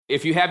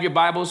If you have your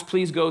Bibles,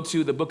 please go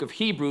to the book of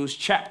Hebrews,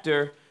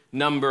 chapter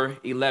number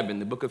 11.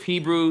 The book of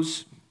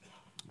Hebrews,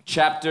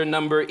 chapter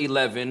number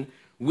 11.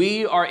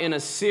 We are in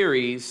a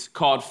series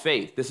called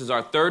Faith. This is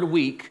our third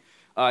week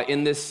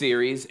in this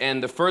series.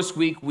 And the first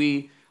week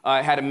we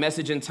had a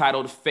message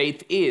entitled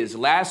Faith Is.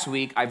 Last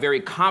week, I very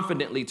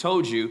confidently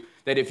told you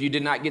that if you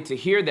did not get to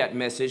hear that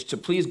message, to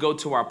please go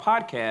to our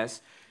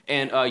podcast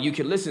and you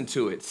can listen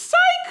to it.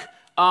 Psych!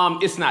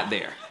 It's not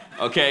there.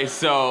 Okay,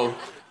 so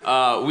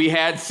we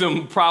had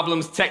some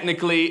problems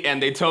technically,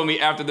 and they told me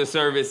after the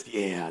service,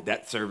 yeah,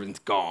 that sermon's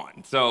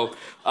gone. So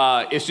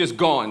it's just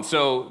gone.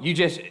 So you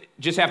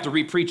just have to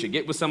re-preach it.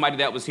 Get with somebody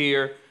that was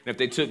here, and if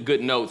they took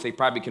good notes, they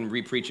probably can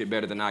re-preach it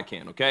better than I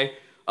can, okay?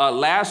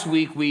 Last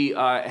week, we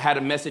had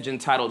a message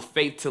entitled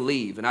Faith to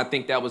Leave, and I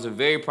think that was a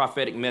very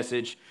prophetic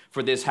message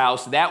for this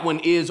house. That one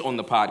is on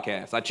the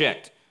podcast. I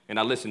checked, and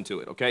I listened to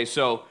it, okay?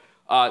 So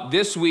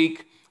this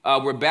week,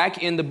 we're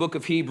back in the book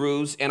of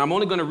Hebrews, and I'm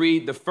only going to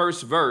read the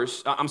first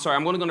verse. I'm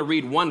only going to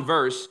read one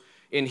verse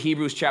in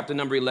Hebrews chapter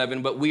number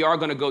 11, but we are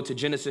going to go to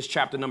Genesis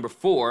chapter number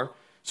 4,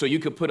 so you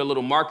could put a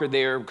little marker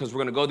there because we're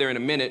going to go there in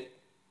a minute.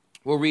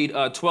 We'll read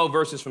 12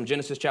 verses from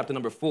Genesis chapter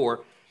number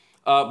 4,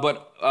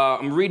 but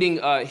I'm reading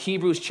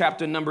Hebrews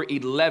chapter number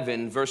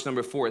 11, verse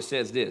number 4. It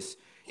says this: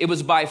 "It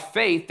was by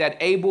faith that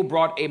Abel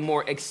brought a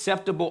more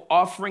acceptable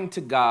offering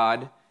to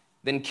God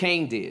than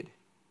Cain did.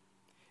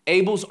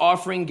 Abel's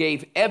offering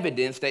gave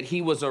evidence that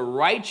he was a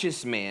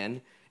righteous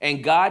man,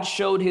 and God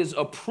showed his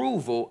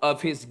approval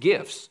of his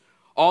gifts.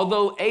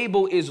 Although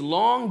Abel is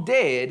long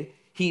dead,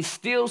 he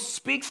still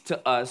speaks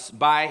to us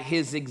by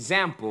his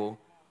example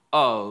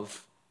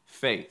of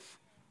faith."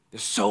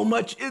 There's so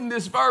much in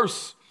this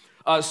verse.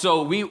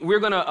 So we're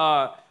going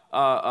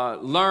to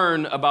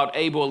learn about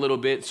Abel a little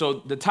bit. So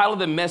the title of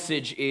the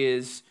message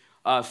is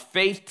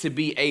Faith to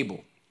be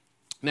Able.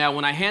 Now,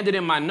 when I handed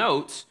in my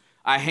notes,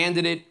 I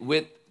handed it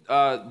with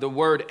the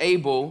word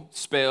Abel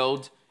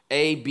spelled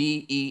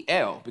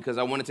A-B-E-L because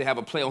I wanted to have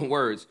a play on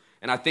words.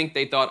 And I think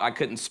they thought I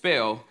couldn't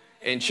spell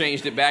and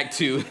changed it back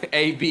to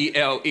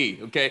A-B-L-E,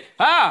 okay?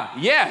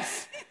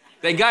 Yes,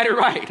 they got it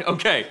right,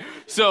 okay.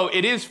 So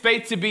it is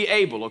faith to be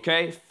able,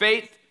 okay?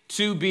 Faith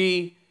to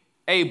be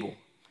able.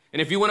 And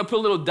if you want to put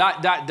a little ...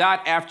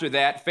 after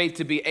that, faith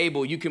to be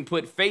able, you can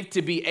put faith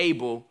to be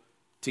able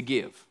to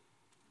give.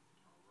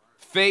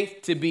 Faith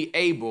to be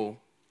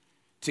able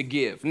to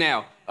give.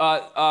 Now,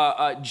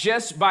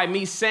 just by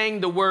me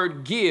saying the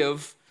word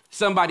give,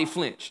 somebody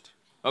flinched,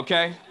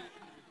 okay?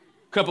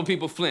 A couple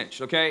people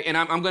flinched, okay? And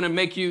I'm going to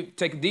make you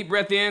take a deep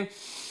breath in,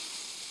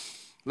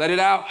 let it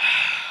out,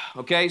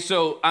 okay?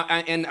 So,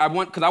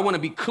 because I want to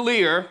be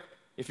clear,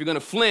 if you're going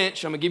to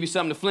flinch, I'm going to give you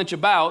something to flinch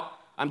about.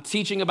 I'm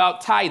teaching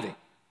about tithing,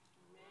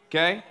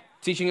 okay?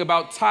 Teaching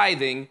about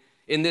tithing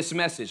in this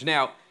message.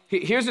 Now,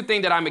 here's the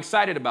thing that I'm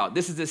excited about.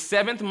 This is the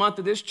 7th month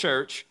of this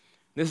church.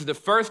 This is the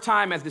first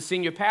time as the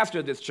senior pastor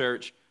of this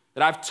church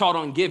that I've taught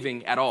on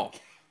giving at all.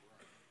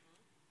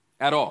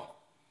 At all.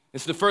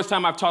 This is the first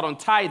time I've taught on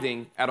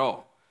tithing at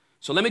all.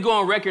 So let me go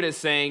on record as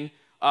saying,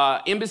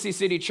 Embassy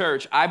City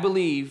Church, I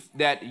believe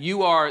that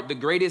you are the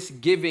greatest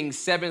giving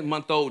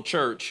 7-month-old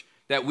church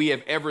that we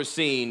have ever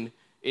seen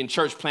in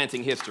church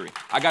planting history.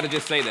 I got to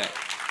just say that.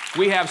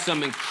 We have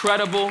some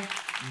incredible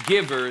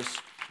givers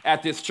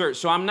at this church.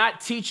 So I'm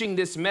not teaching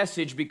this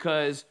message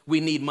because we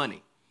need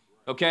money,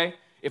 okay?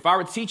 If I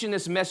were teaching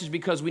this message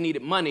because we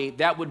needed money,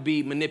 that would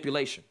be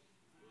manipulation,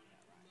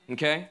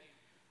 okay?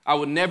 I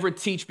would never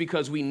teach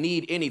because we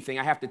need anything.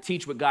 I have to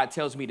teach what God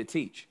tells me to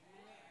teach.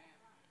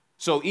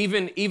 So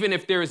even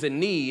if there is a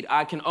need,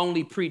 I can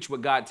only preach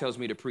what God tells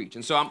me to preach.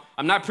 And so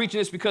I'm not preaching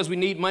this because we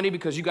need money,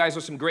 because you guys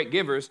are some great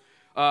givers.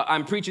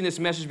 I'm preaching this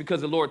message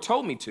because the Lord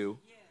told me to,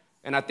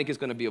 and I think it's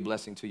going to be a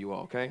blessing to you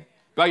all, okay?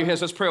 Bow your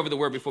heads. Let's pray over the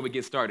word before we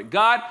get started.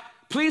 God,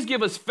 please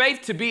give us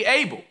faith to be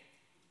able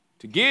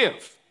to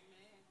give.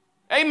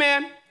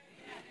 Amen.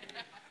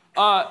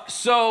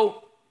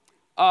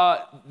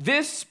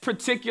 This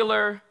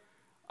particular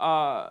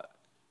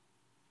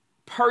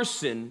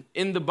person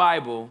in the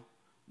Bible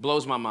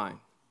blows my mind.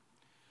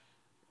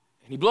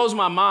 And he blows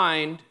my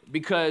mind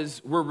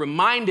because we're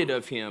reminded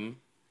of him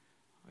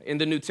in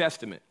the New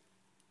Testament.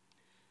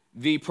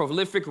 The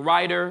prolific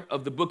writer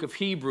of the book of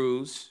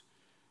Hebrews,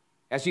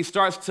 as he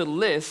starts to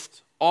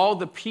list all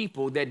the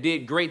people that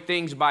did great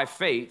things by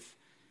faith.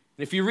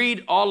 And if you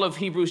read all of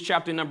Hebrews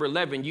chapter number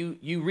 11,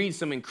 you read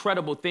some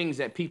incredible things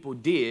that people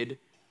did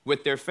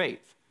with their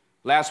faith.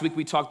 Last week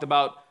we talked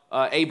about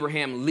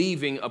Abraham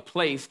leaving a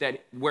place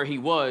where he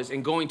was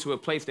and going to a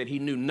place that he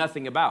knew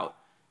nothing about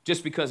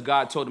just because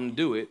God told him to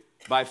do it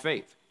by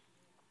faith.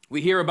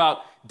 We hear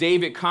about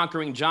David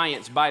conquering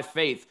giants by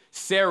faith,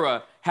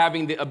 Sarah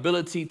having the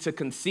ability to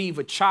conceive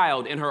a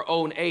child in her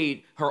old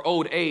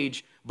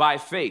age by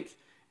faith.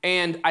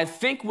 And I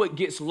think what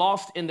gets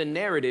lost in the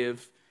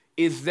narrative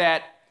is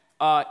that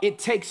it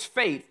takes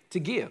faith to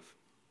give.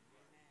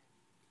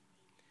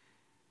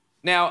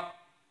 Now,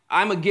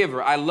 I'm a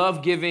giver. I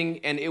love giving,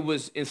 and it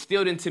was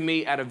instilled into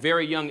me at a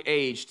very young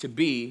age to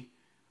be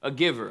a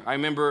giver. I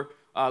remember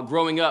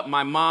growing up,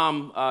 my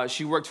mom,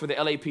 she worked for the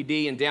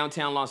LAPD in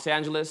downtown Los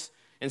Angeles.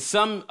 And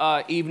some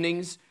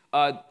evenings,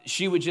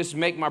 she would just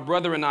make my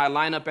brother and I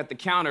line up at the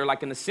counter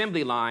like an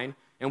assembly line,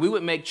 and we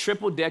would make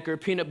triple-decker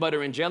peanut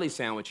butter and jelly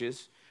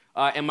sandwiches.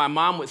 And my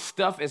mom would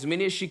stuff as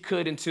many as she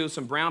could into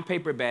some brown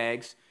paper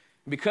bags.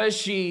 Because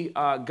she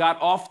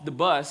got off the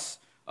bus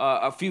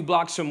a few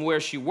blocks from where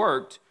she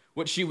worked,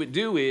 what she would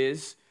do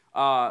is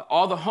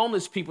all the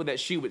homeless people that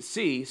she would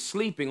see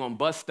sleeping on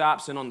bus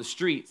stops and on the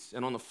streets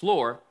and on the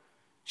floor,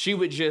 she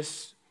would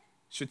just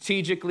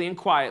strategically and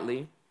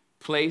quietly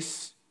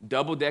place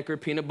double-decker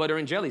peanut butter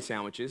and jelly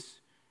sandwiches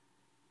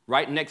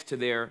right next to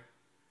their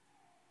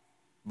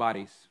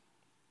bodies.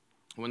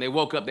 When they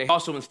woke up, they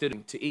also instilled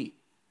them to eat.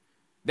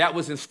 That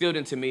was instilled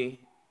into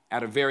me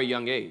at a very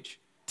young age.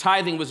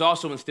 Tithing was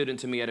also instilled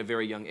into me at a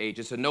very young age.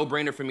 It's a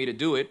no-brainer for me to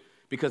do it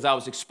because I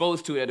was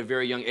exposed to it at a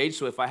very young age.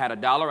 So if I had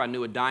 $1, I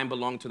knew a dime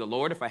belonged to the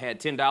Lord. If I had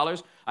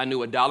 $10, I knew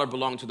 $1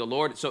 belonged to the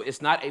Lord. So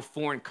it's not a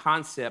foreign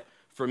concept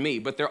for me.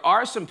 But there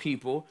are some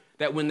people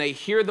that when they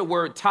hear the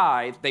word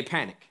tithe, they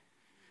panic.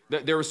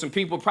 There were some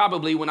people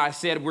probably when I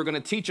said we're going to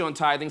teach on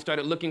tithing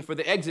started looking for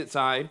the exit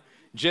sign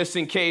just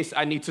in case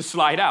I need to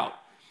slide out.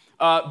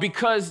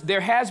 Because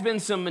there has been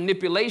some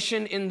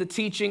manipulation in the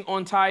teaching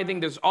on tithing.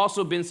 There's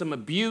also been some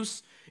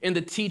abuse in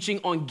the teaching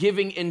on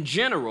giving in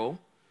general.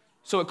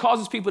 So it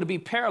causes people to be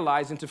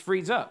paralyzed and to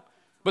freeze up.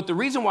 But the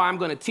reason why I'm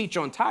going to teach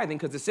on tithing,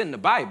 because it's in the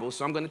Bible,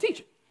 so I'm going to teach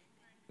it.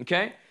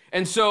 Okay?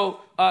 And so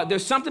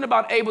there's something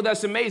about Abel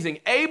that's amazing.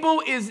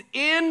 Abel is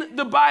in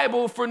the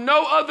Bible for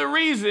no other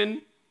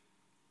reason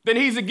than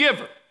he's a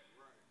giver.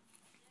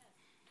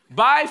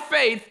 By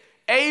faith,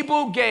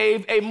 Abel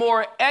gave a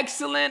more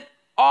excellent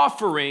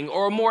offering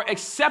or a more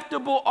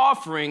acceptable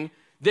offering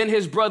than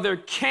his brother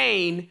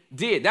Cain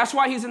did. That's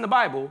why he's in the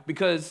Bible,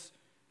 because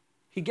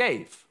he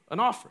gave an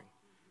offering.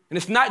 And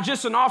it's not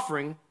just an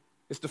offering,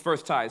 it's the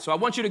first tithe. So I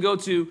want you to go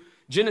to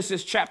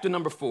Genesis chapter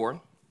number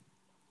 4.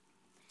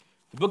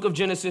 The book of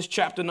Genesis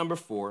chapter number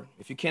 4.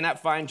 If you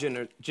cannot find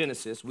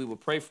Genesis, we will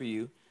pray for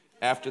you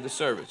after the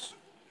service.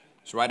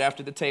 It's right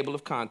after the table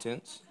of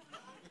contents.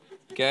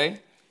 Okay?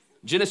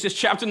 Genesis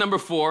chapter number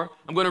 4.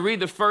 I'm going to read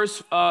the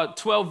first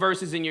 12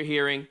 verses in your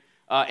hearing,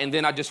 and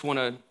then I just want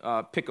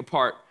to pick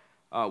apart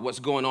what's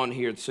going on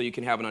here so you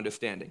can have an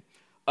understanding.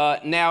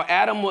 Now,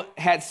 Adam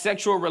had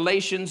sexual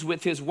relations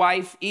with his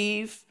wife,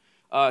 Eve.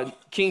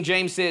 King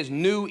James says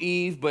new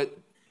Eve, but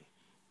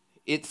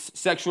it's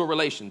sexual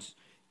relations.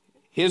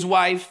 His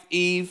wife,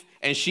 Eve,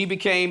 and she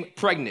became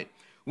pregnant.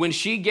 When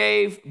she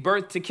gave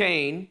birth to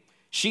Cain,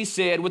 she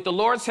said, with the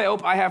Lord's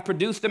help, I have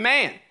produced a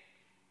man.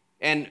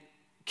 And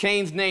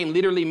Cain's name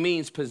literally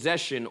means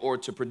possession or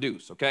to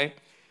produce, okay?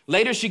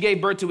 Later, she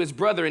gave birth to his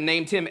brother and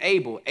named him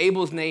Abel.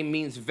 Abel's name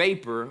means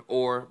vapor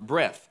or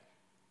breath.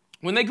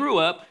 When they grew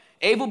up,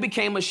 Abel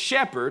became a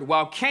shepherd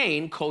while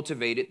Cain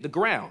cultivated the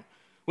ground.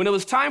 When it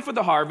was time for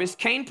the harvest,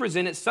 Cain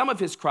presented some of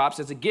his crops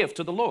as a gift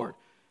to the Lord.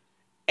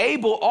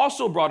 Abel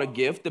also brought a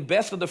gift, the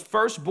best of the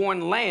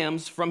firstborn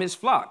lambs from his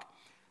flock.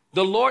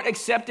 The Lord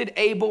accepted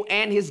Abel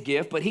and his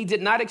gift, but he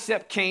did not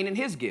accept Cain and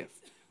his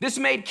gift. This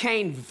made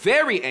Cain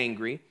very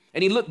angry,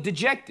 and he looked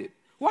dejected.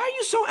 Why are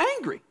you so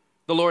angry?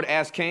 The Lord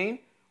asked Cain.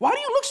 Why do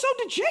you look so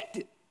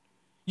dejected?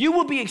 You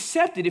will be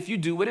accepted if you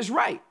do what is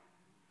right.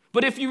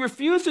 But if you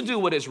refuse to do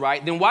what is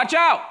right, then watch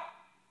out.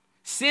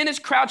 Sin is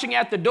crouching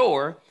at the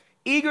door,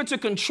 eager to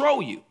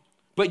control you,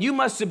 but you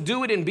must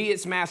subdue it and be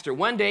its master.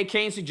 One day,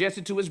 Cain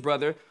suggested to his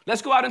brother,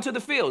 let's go out into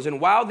the fields. And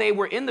while they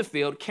were in the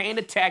field, Cain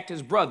attacked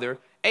his brother,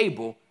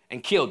 Abel,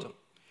 and killed him.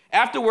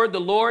 Afterward,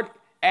 the Lord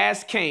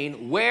asked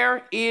Cain,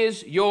 where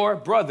is your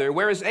brother?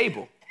 Where is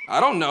Abel? I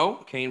don't know,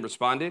 Cain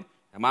responded.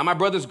 Am I my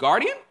brother's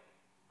guardian?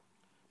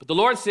 But the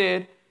Lord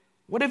said,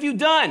 what have you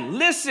done?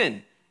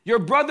 Listen, your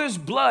brother's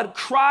blood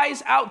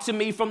cries out to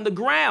me from the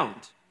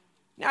ground.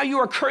 Now you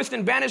are cursed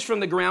and banished from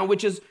the ground,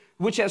 which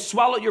has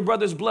swallowed your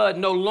brother's blood.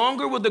 No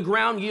longer will the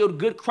ground yield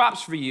good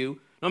crops for you,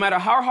 no matter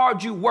how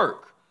hard you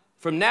work.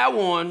 From now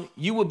on,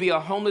 you will be a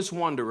homeless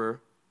wanderer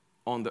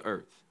on the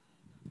earth.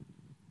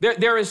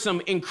 There is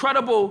some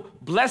incredible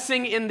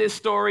blessing in this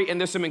story,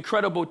 and there's some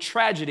incredible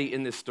tragedy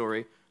in this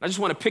story. I just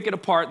want to pick it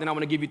apart, then I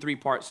want to give you 3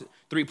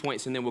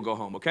 points, and then we'll go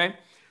home, okay?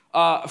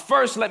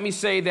 First, let me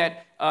say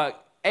that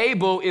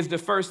Abel is the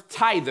first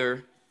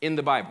tither in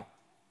the Bible.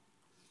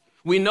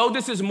 We know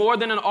this is more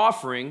than an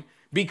offering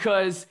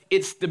because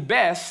it's the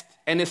best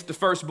and it's the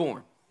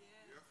firstborn.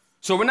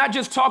 So we're not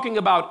just talking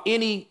about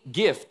any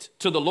gift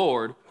to the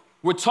Lord.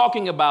 We're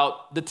talking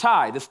about the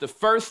tithe. It's the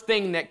first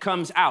thing that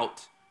comes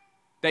out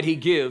that he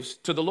gives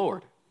to the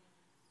Lord.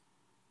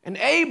 And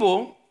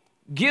Abel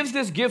gives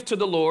this gift to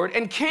the Lord,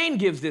 and Cain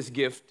gives this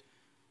gift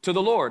to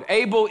the Lord.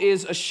 Abel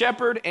is a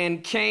shepherd,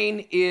 and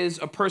Cain is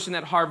a person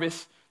that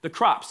harvests the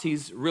crops.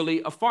 He's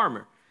really a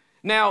farmer.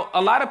 Now,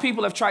 a lot of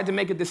people have tried to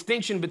make a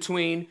distinction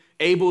between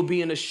Abel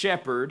being a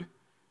shepherd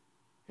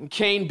and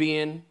Cain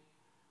being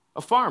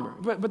a farmer.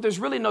 But there's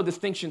really no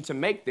distinction to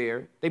make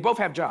there. They both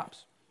have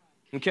jobs,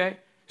 okay?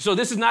 So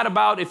this is not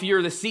about if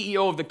you're the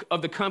CEO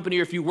of the company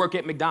or if you work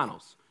at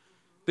McDonald's.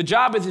 The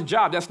job is a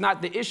job. That's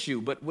not the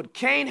issue. But what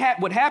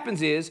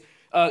happens is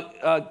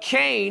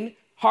Cain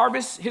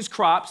harvests his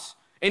crops,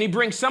 and he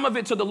brings some of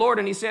it to the Lord,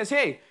 and he says,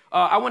 hey,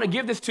 I want to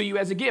give this to you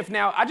as a gift.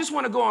 Now, I just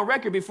want to go on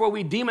record before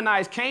we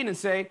demonize Cain and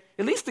say,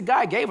 at least the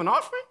guy gave an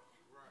offering.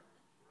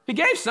 He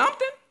gave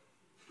something.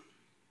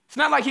 It's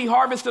not like he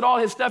harvested all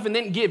his stuff and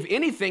didn't give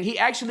anything. He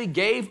actually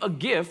gave a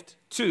gift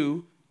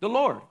to the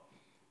Lord.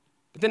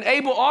 But then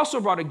Abel also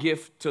brought a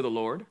gift to the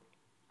Lord,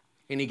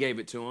 and he gave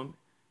it to him.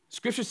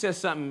 Scripture says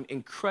something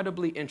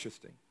incredibly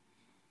interesting.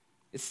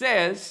 It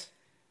says,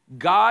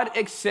 God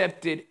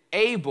accepted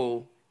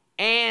Abel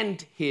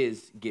and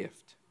his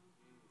gift,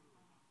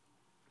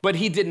 but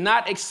he did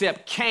not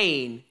accept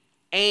Cain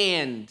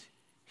and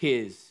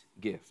his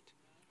gift.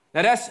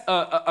 Now, that's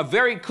a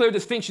very clear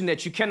distinction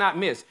that you cannot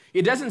miss.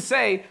 It doesn't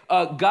say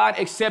God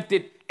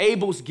accepted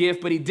Abel's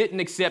gift, but he didn't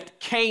accept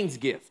Cain's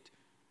gift.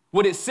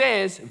 What it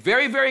says,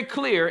 very, very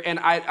clear, and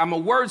I'm a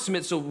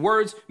wordsmith, so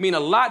words mean a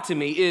lot to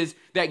me, is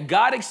that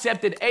God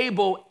accepted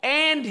Abel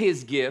and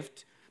his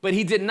gift, but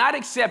he did not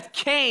accept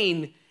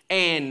Cain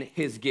and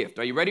his gift.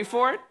 Are you ready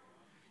for it?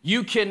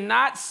 You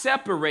cannot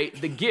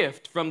separate the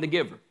gift from the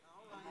giver.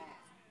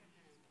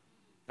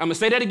 I'm going to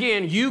say that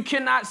again. You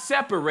cannot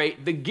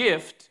separate the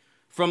gift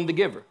from the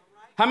giver.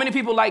 How many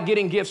people like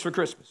getting gifts for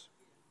Christmas?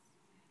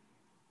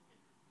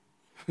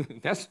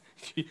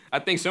 I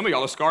think some of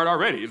y'all are scarred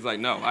already. It's like,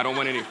 no, I don't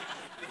want any.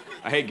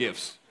 I hate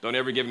gifts. Don't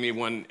ever give me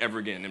one ever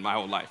again in my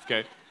whole life,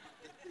 okay?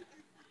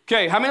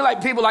 Okay, how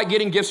many people like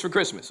getting gifts for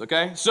Christmas,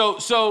 okay?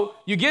 So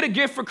you get a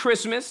gift for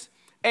Christmas,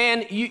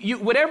 and you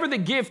whatever the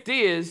gift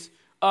is,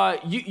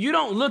 you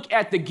don't look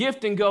at the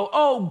gift and go,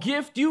 oh,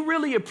 gift, you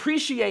really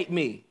appreciate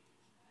me.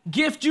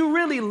 Gift, you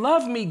really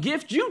love me.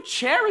 Gift, you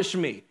cherish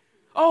me.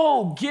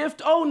 Oh,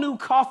 gift, oh, new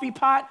coffee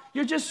pot,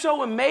 you're just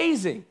so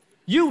amazing.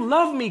 You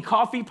love me,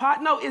 coffee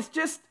pot. No, it's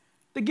just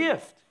the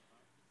gift.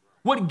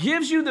 What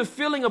gives you the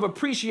feeling of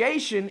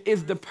appreciation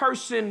is the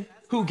person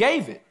who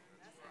gave it.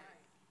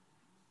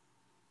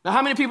 Now,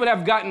 how many people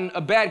have gotten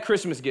a bad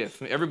Christmas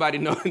gift? Everybody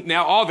knows.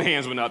 Now all the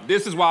hands went up.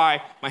 This is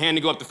why my hand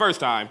didn't go up the first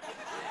time.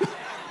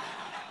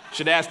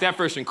 Should ask that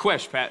first in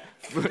question, Pat.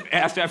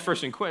 Ask that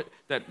first in question.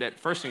 That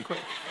first in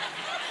question.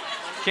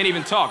 Can't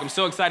even talk. I'm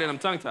so excited I'm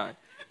tongue-tied.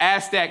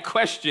 Ask that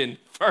question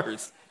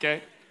first,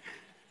 okay?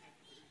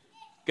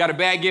 Got a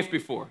bad gift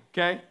before,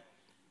 okay?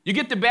 You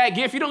get the bad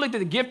gift, you don't look at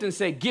the gift and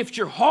say, gift,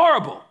 you're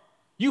horrible.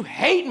 You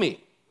hate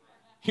me.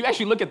 You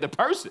actually look at the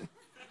person.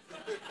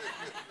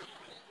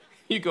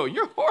 You go,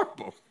 you're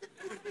horrible.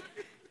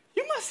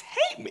 You must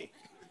hate me.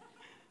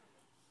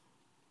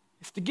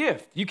 It's the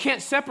gift. You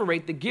can't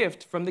separate the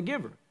gift from the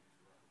giver.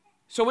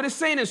 So what it's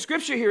saying in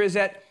Scripture here is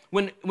that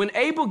when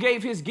Abel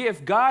gave his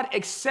gift, God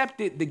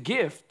accepted the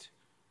gift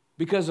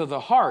because of the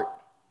heart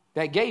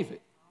that gave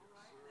it.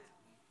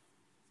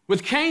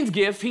 With Cain's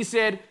gift, he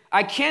said,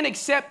 I can't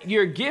accept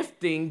your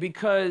gifting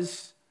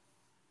because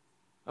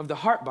of the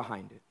heart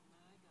behind it.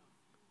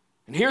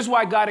 And here's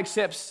why God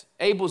accepts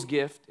Abel's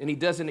gift and he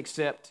doesn't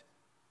accept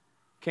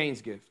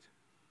Cain's gift.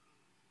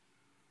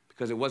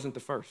 Because it wasn't the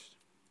first.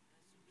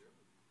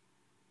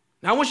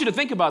 Now, I want you to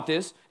think about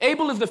this.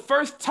 Abel is the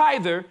first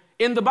tither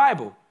in the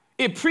Bible.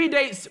 It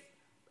predates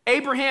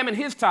Abraham and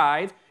his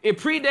tithe. It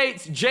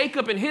predates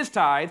Jacob and his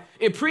tithe.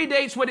 It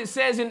predates what it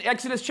says in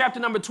Exodus chapter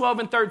number 12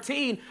 and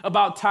 13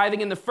 about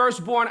tithing. And the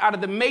firstborn out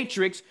of the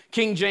matrix,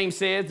 King James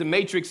says,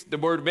 the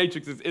word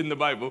matrix is in the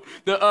Bible.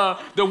 The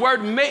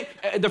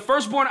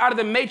firstborn out of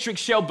the matrix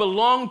shall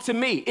belong to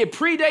me. It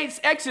predates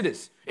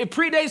Exodus. It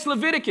predates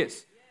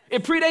Leviticus.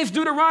 It predates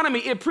Deuteronomy.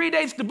 It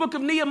predates the book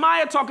of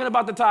Nehemiah talking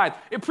about the tithe.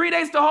 It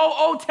predates the whole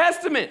Old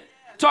Testament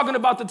talking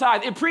about the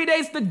tithe. It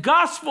predates the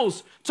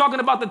Gospels talking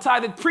about the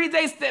tithe. It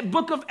predates the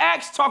book of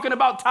Acts talking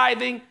about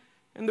tithing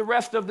and the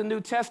rest of the New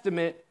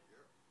Testament.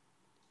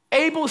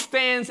 Abel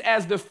stands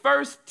as the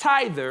first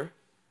tither.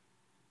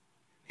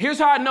 Here's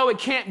how I know it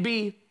can't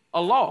be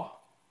a law.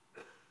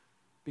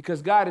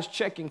 Because God is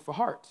checking for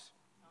hearts.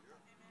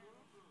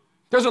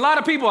 There's a lot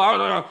of people,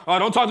 oh,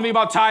 don't talk to me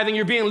about tithing.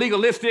 You're being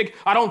legalistic.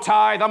 I don't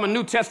tithe. I'm a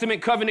New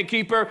Testament covenant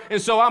keeper,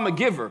 and so I'm a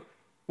giver.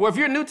 Well, if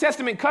you're a New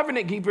Testament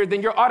covenant keeper,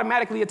 then you're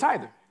automatically a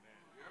tither.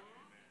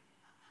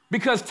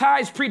 Because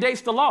tithes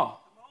predates the law.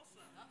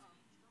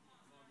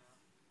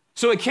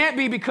 So it can't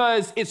be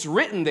because it's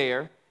written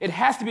there. It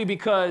has to be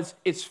because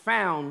it's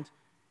found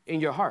in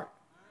your heart.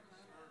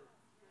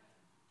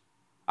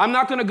 I'm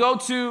not going to go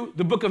to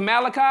the book of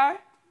Malachi.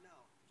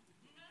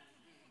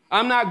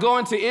 I'm not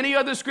going to any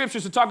other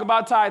scriptures to talk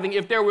about tithing.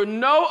 If there were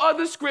no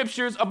other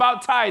scriptures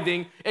about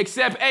tithing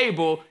except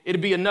Abel, it'd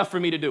be enough for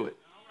me to do it.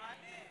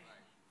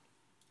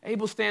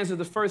 Abel stands as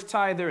the first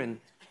tither, and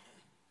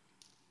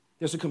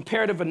there's a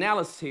comparative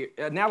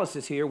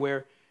analysis here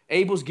where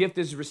Abel's gift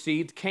is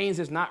received, Cain's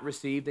is not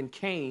received, and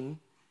Cain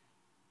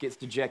gets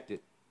dejected.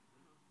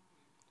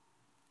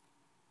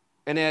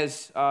 And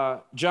as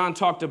John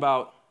talked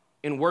about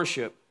in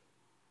worship,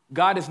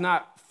 God is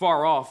not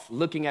far off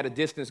looking at a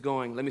distance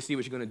going, let me see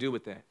what you're going to do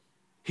with that.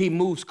 He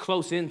moves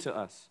close into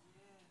us,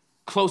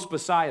 close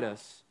beside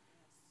us,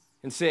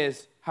 and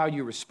says, how are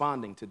you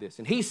responding to this?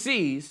 And he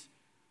sees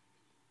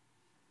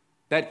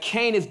that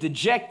Cain is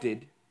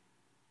dejected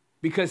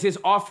because his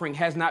offering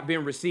has not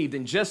been received.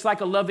 And just like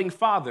a loving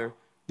father,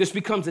 this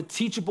becomes a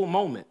teachable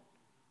moment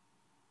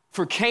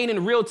for Cain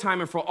in real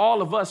time and for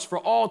all of us for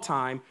all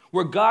time,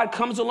 where God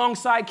comes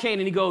alongside Cain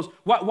and he goes,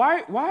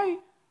 why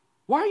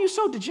are you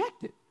so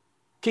dejected?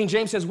 King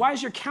James says, why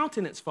is your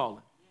countenance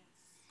fallen?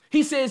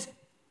 He says,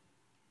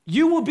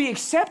 you will be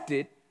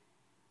accepted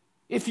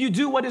if you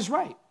do what is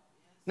right.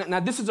 Now,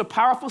 this is a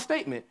powerful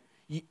statement.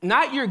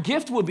 Not your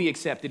gift will be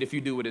accepted if you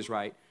do what is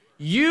right.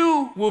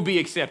 You will be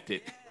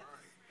accepted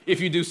if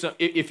you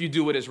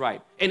do what is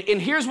right. And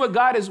here's what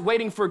God is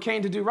waiting for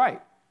Cain to do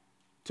right,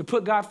 to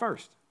put God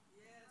first.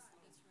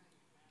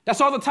 That's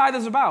all the tithe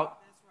is about,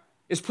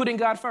 is putting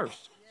God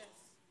first.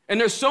 And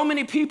there's so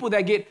many people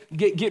that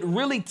get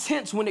really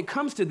tense when it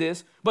comes to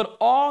this, but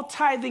all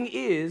tithing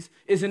is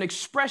an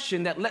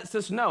expression that lets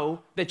us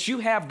know that you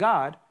have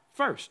God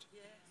first.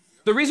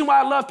 The reason why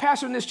I love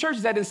pastoring this church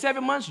is that in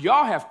 7 months,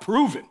 y'all have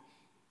proven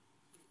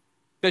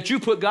that you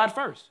put God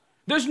first.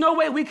 There's no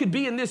way we could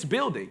be in this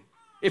building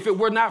if it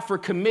were not for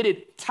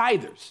committed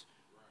tithers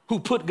who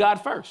put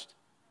God first.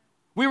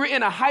 We were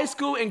in a high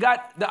school and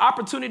got the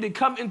opportunity to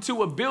come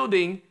into a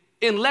building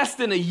in less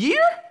than a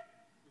year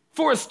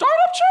for a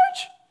startup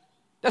church?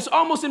 That's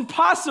almost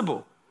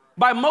impossible.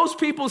 By most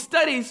people's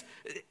studies,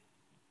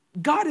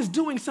 God is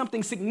doing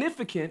something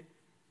significant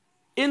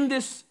in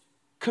this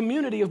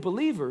community of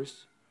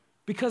believers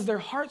because their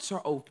hearts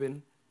are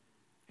open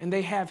and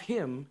they have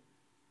him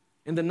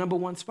in the number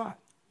one spot.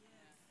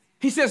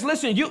 He says,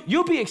 listen,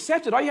 you'll be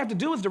accepted. All you have to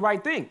do is the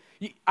right thing.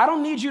 I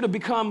don't need you to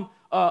become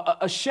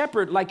a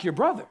shepherd like your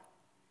brother.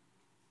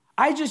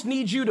 I just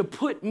need you to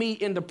put me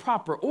in the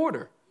proper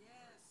order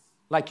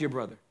like your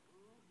brother.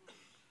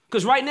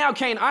 Because right now,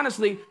 Cain,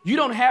 honestly, you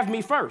don't have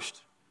me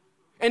first.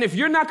 And if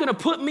you're not going to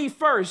put me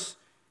first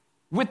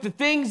with the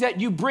things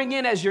that you bring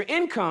in as your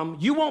income,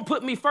 you won't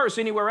put me first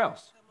anywhere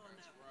else.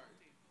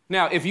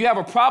 Now, if you have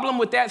a problem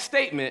with that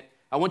statement,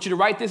 I want you to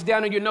write this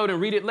down in your note and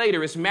read it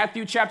later. It's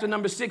Matthew chapter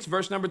number 6,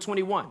 verse number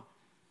 21.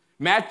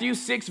 Matthew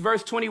 6,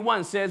 verse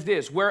 21 says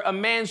this, where a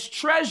man's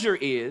treasure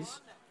is,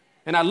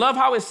 and I love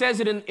how it says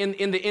it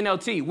in the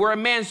NLT, where a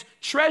man's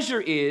treasure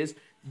is,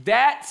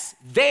 that's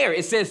there.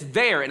 It says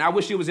there, and I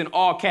wish it was in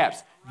all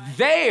caps.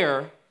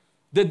 There,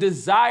 the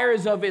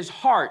desires of his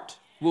heart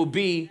will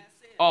be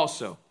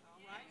also.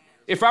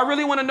 If I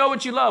really want to know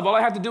what you love, all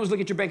I have to do is look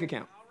at your bank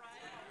account.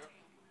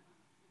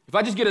 If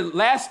I just get a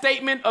last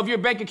statement of your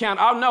bank account,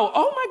 I'll know,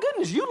 oh my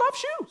goodness, you love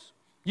shoes.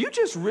 You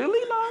love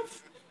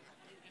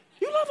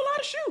a lot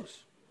of shoes.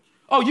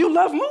 Oh, you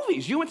love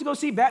movies. You went to go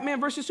see Batman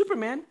versus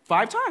Superman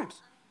 5 times.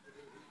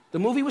 The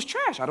movie was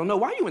trash. I don't know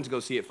why you went to go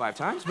see it 5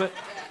 times, but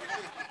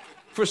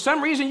for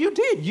some reason you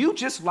did. You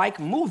just like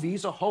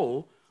movies a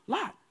whole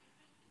lot.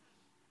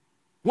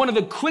 One of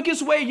the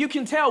quickest ways you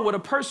can tell what a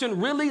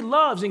person really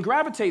loves and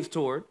gravitates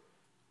toward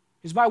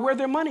is by where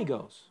their money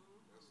goes.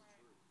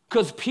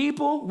 Because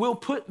people will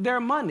put their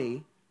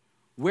money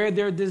where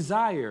their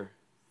desire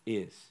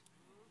is.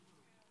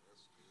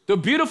 The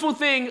beautiful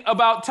thing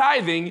about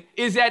tithing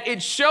is that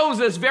it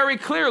shows us very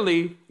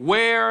clearly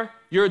where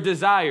your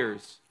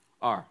desires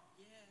are.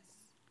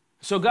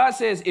 So God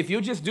says, if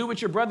you just do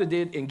what your brother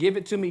did and give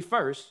it to me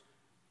first,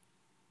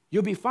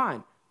 you'll be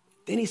fine.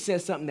 Then he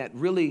says something that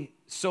really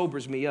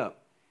sobers me up.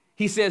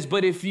 He says,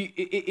 but if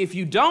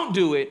you don't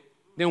do it,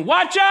 then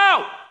watch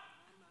out.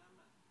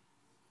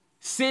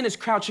 Sin is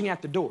crouching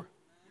at the door.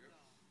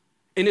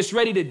 And it's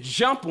ready to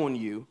jump on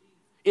you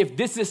if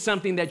this is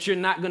something that you're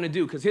not going to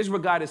do. Because here's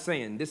what God is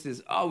saying.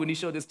 When he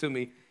showed this to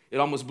me, it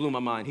almost blew my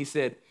mind. He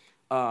said,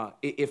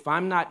 if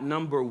I'm not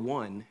number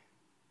one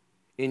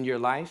in your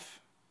life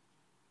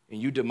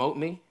and you demote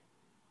me,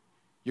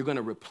 you're going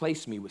to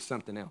replace me with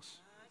something else.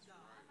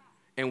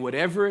 And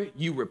whatever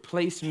you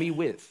replace me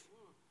with,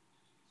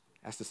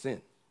 that's the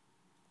sin.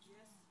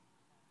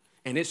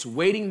 And it's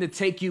waiting to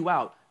take you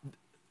out.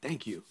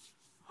 Thank you,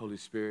 Holy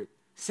Spirit.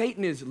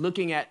 Satan is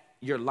looking at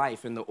your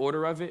life and the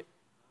order of it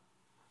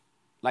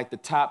like the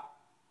top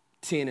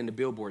 10 in the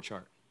Billboard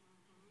chart.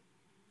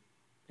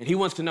 And he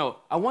wants to know,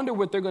 I wonder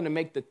what they're going to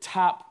make the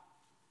top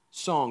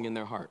song in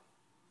their heart.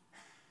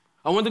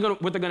 I wonder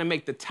what they're going to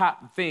make the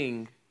top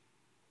thing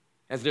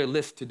as their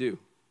list to do.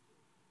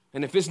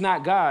 And if it's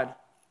not God,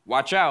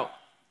 watch out,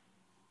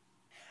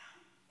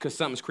 because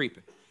something's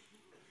creeping.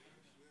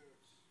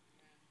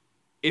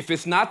 If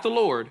it's not the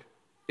Lord,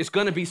 it's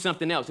going to be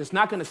something else. It's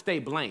not going to stay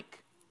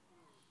blank.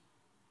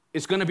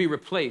 It's going to be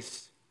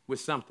replaced with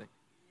something.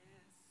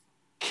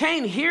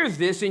 Cain hears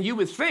this, and you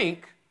would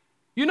think,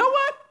 you know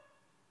what?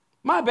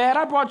 My bad,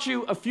 I brought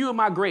you a few of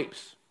my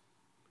grapes.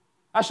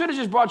 I should have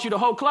just brought you the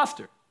whole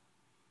cluster.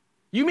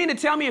 You mean to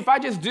tell me if I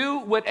just do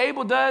what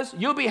Abel does,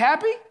 you'll be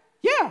happy?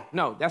 Yeah.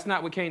 No, that's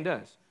not what Cain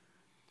does.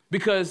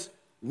 Because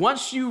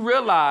once you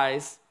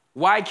realize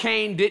why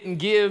Cain didn't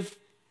give,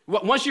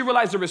 once you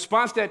realize the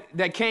response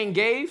that Cain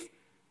gave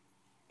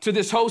to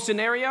this whole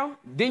scenario,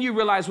 then you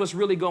realize what's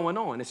really going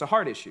on. It's a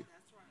heart issue.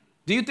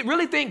 Do you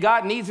really think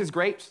God needs his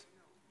grapes?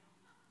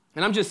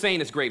 And I'm just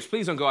saying it's grapes.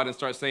 Please don't go out and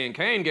start saying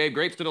Cain gave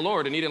grapes to the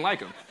Lord and he didn't like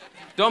them.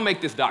 Don't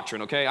make this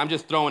doctrine, okay? I'm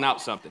just throwing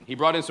out something. He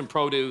brought in some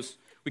produce.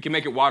 We can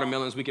make it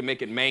watermelons. We can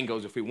make it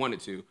mangoes if we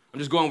wanted to. I'm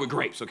just going with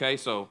grapes, okay?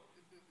 So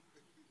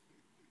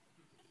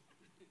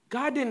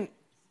God didn't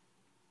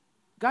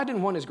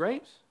want his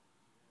grapes.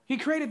 He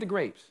created the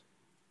grapes.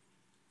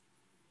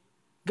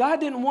 God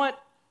didn't want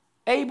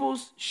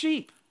Abel's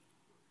sheep.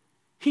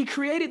 He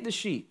created the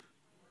sheep.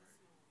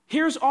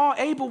 Here's all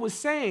Abel was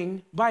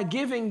saying by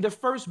giving the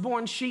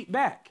firstborn sheep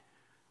back.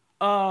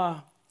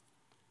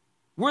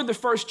 We're the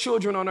first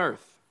children on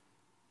earth,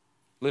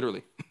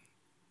 literally.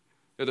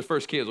 They're the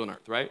first kids on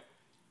earth, right?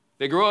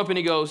 They grow up and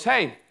he goes,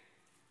 hey,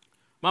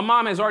 my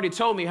mom has already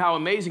told me how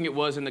amazing it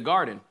was in the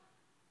garden.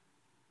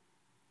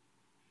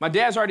 My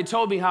dad's already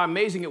told me how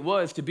amazing it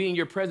was to be in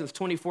your presence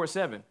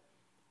 24/7.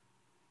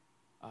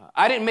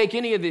 I didn't make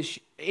any of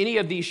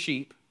these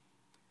sheep.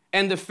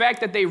 And the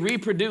fact that they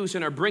reproduce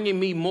and are bringing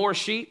me more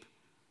sheep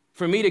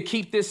for me to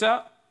keep this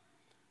up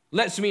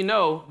lets me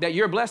know that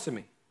you're blessing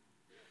me.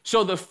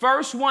 So the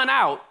first one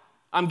out,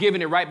 I'm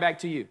giving it right back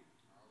to you.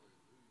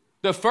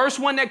 The first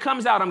one that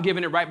comes out, I'm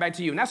giving it right back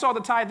to you. And that's all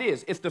the tithe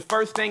is. It's the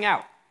first thing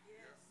out.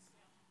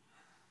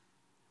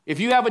 If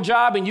you have a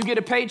job and you get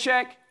a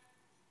paycheck,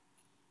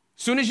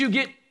 as soon as you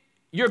get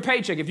your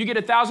paycheck, if you get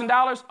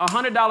 $1,000,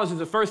 $100 is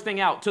the first thing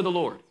out to the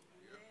Lord.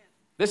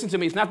 Listen to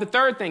me. It's not the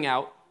third thing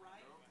out.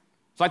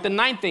 It's like the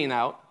ninth thing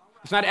out.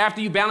 It's not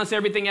after you balance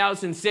everything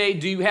else and say,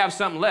 do you have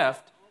something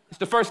left? It's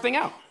the first thing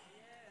out.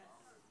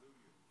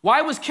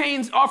 Why was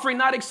Cain's offering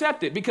not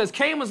accepted? Because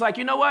Cain was like,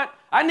 you know what?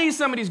 I need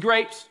some of these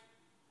grapes.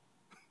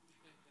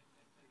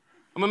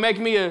 I'm going to make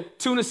me a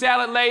tuna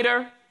salad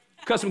later,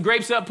 cut some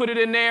grapes up, put it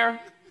in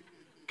there.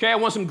 Okay, I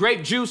want some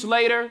grape juice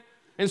later.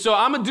 And so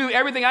I'm going to do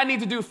everything I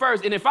need to do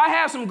first. And if I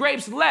have some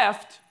grapes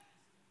left,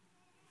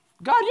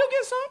 God, you'll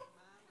get some.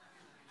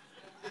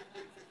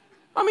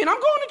 I mean, I'm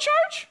going to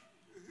church.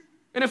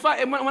 And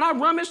when I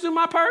rummage through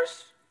my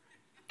purse,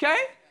 okay,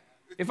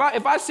 if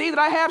I see that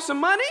I have some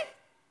money,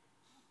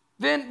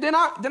 then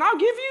I'll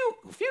give you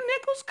a few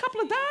nickels, a couple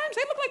of dimes.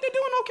 They look like they're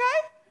doing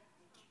okay.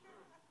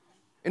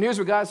 And here's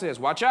what God says,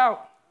 watch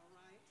out.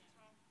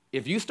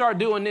 If you start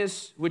doing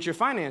this with your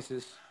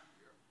finances,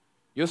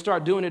 you'll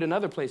start doing it in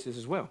other places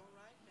as well.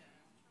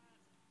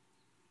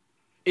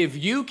 If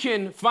you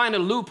can find a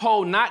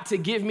loophole not to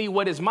give me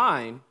what is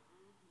mine,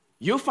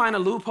 you'll find a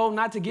loophole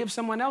not to give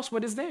someone else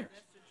what is theirs.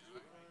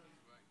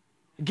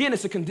 Again,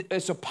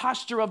 it's a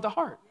posture of the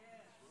heart.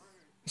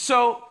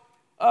 So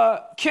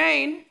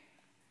Cain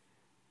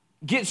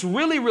gets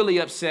really, really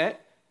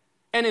upset.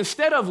 And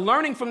instead of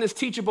learning from this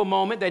teachable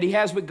moment that he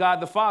has with God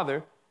the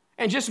Father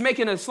and just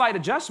making a slight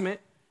adjustment,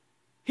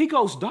 he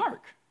goes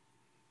dark.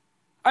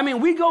 I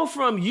mean, we go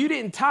from you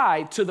didn't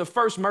tithe to the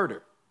first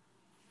murder.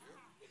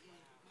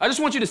 I just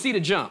want you to see the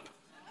jump.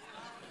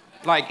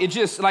 Like,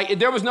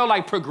 there was no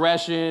like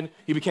progression.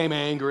 He became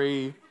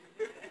angry,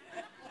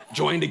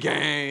 joined the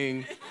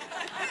gang,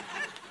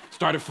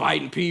 started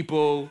fighting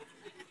people,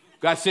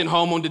 got sent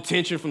home on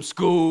detention from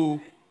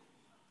school,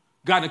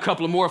 got in a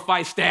couple of more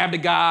fights, stabbed a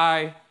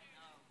guy,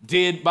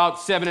 did about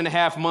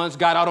 7.5 months,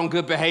 got out on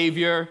good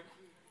behavior,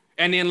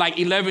 and then like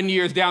 11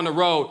 years down the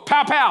road,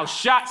 pow, pow,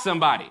 shot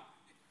somebody.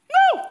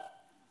 No,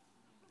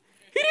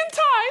 he didn't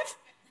tithe,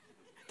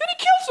 then he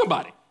killed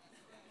somebody.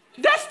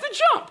 That's the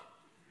jump.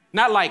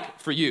 Not like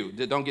for you,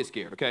 don't get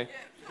scared, okay?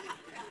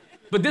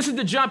 But this is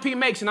the jump he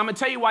makes, and I'm gonna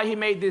tell you why he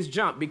made this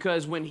jump,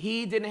 because when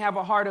he didn't have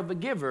a heart of a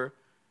giver,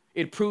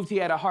 it proved he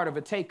had a heart of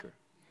a taker.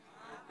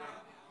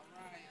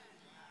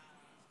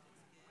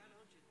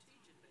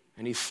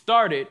 And he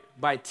started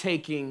by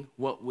taking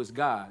what was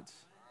God's.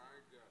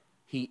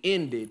 He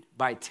ended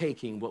by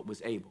taking what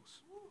was Abel's.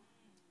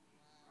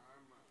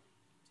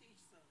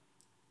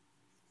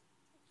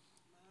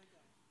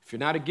 If you're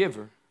not a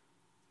giver,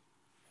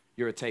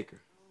 you're a taker.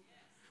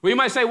 Well, you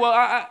might say, well,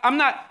 I'm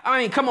not, I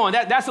mean, come on,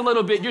 that's a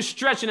little bit, you're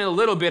stretching it a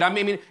little bit. I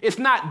mean, it's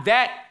not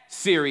that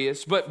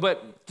serious, but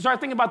start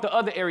thinking about the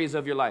other areas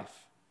of your life.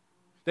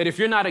 That if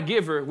you're not a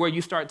giver, where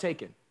you start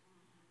taking.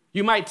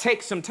 You might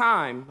take some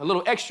time, a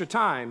little extra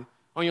time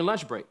on your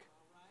lunch break.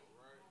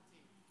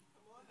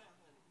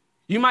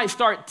 You might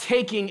start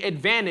taking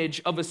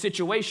advantage of a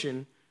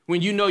situation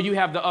when you know you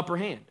have the upper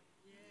hand.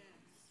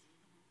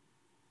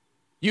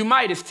 You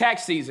might, it's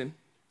tax season.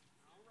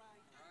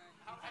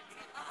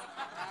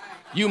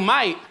 You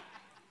might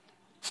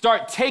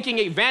start taking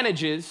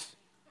advantages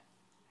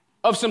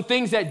of some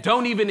things that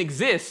don't even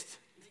exist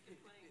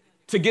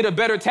to get a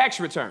better tax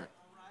return.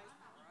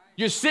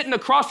 You're sitting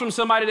across from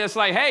somebody that's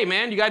like, hey,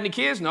 man, you got any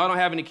kids? No, I don't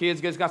have any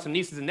kids. You guys got some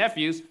nieces and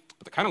nephews,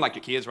 but they're kind of like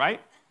your kids,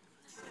 right?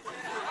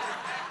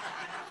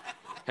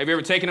 Have you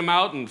ever taken them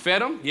out and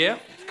fed them? Yeah,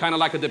 it's kind of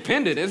like a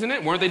dependent, isn't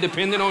it? Weren't they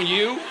dependent on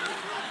you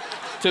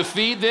to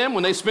feed them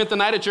when they spent the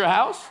night at your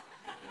house?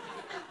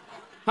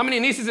 How many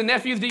nieces and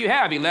nephews do you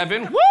have?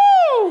 11?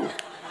 Woo!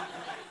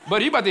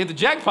 But you're about to hit the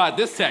jackpot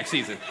this tax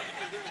season.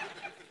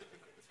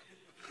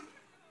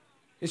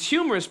 It's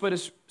humorous, but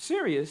it's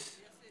serious.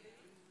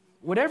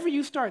 Whatever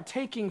you start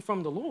taking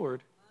from the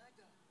Lord,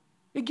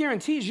 it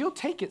guarantees you'll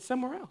take it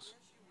somewhere else.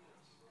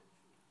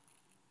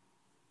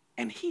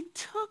 And he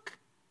took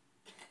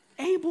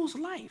Abel's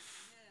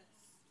life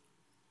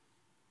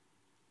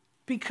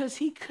because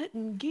he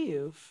couldn't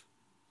give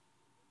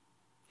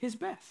his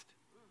best.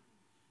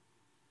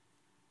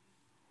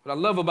 What I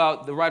love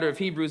about the writer of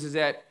Hebrews is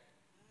that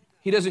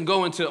he doesn't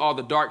go into all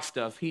the dark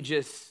stuff. He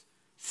just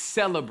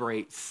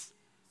celebrates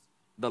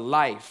the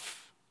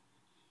life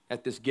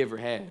that this giver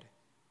had.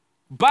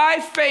 By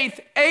faith,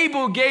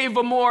 Abel gave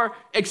a more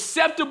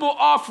acceptable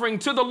offering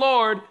to the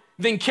Lord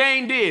than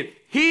Cain did.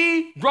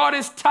 He brought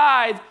his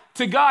tithe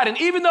to God. And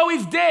even though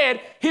he's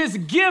dead, his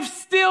gift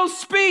still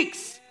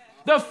speaks.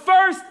 The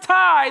first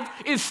tithe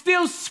is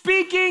still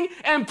speaking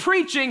and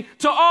preaching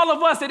to all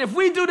of us that if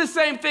we do the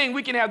same thing,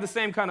 we can have the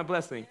same kind of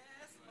blessing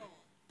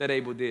that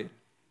Abel did.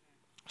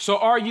 So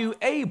are you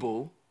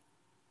able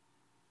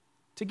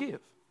to give?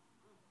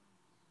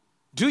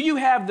 Do you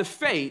have the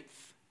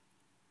faith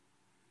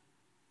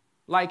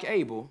like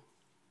Abel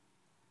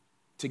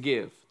to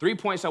give? 3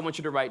 points I want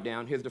you to write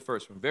down. Here's the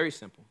first one. Very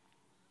simple.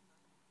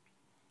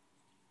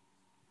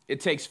 It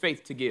takes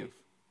faith to give.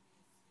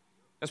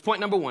 That's point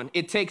number one.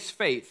 It takes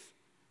faith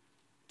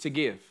to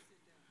give.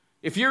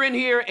 If you're in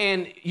here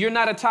and you're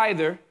not a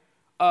tither,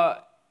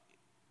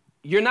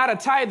 you're not a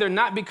tither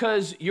not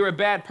because you're a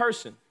bad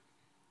person.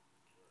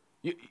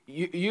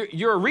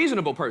 You're a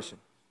reasonable person.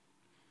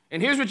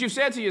 And here's what you've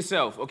said to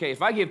yourself. Okay,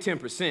 if I give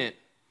 10%,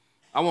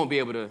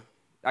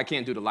 I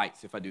can't do the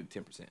lights if I do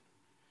 10%.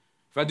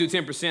 If I do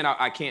 10%,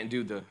 I can't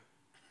do the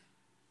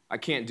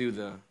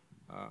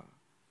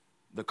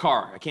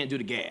car. I can't do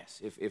the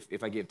gas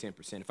if I give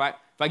 10%. If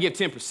I give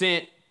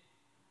 10%,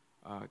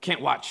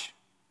 can't watch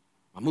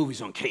my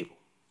movies on cable.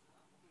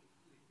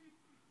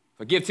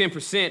 If I give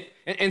 10%,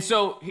 and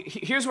so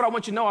here's what I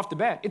want you to know off the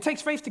bat. It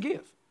takes faith to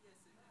give.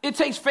 It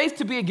takes faith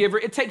to be a giver.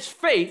 It takes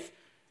faith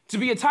to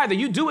be a tither.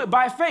 You do it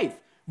by faith.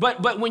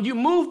 But when you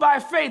move by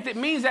faith, it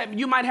means that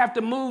you might have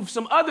to move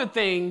some other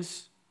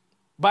things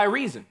by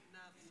reason.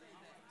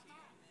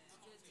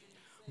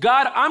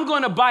 God, I'm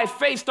going to by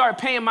faith start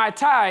paying my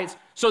tithes.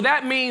 So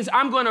that means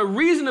I'm going to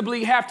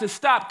reasonably have to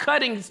start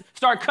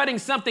cutting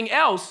something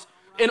else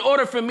in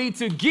order for me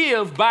to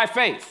give by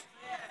faith.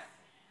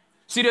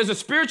 See, there's a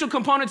spiritual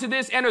component to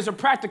this and there's a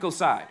practical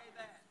side.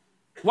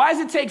 Why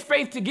does it take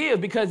faith to give?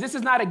 Because this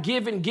is not a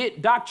give and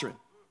get doctrine.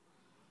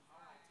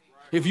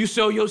 If you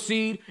sow your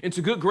seed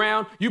into good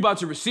ground, you're about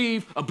to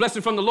receive a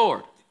blessing from the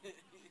Lord.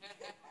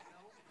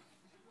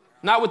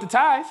 Not with the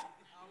tithe.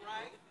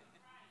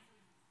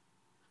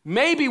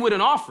 Maybe with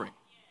an offering.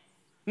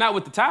 Not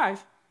with the tithe.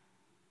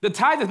 The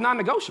tithe is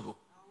non-negotiable.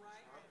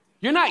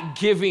 You're not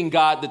giving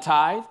God the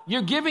tithe.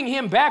 You're giving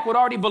him back what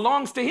already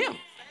belongs to him.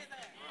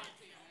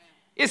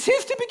 It's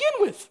his to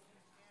begin with.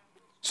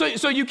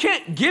 So you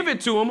can't give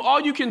it to him. All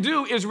you can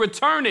do is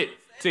return it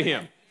to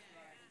him.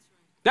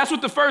 That's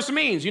what the first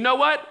means. You know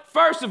what?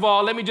 First of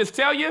all, let me just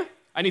tell you,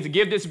 I need to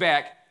give this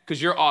back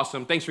because you're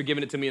awesome. Thanks for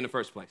giving it to me in the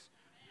first place.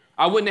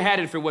 I wouldn't have had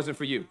it if it wasn't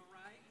for you.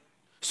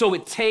 So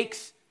it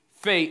takes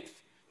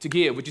faith to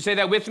give. Would you say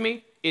that with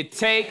me? It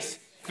takes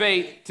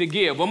faith to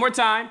give. One more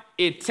time.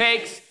 It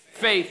takes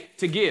faith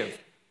to give.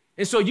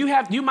 And so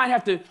you might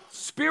have to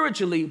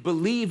spiritually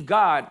believe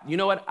God. You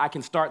know what? I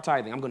can start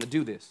tithing. I'm going to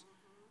do this.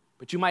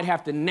 But you might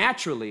have to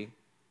naturally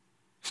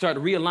start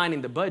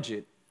realigning the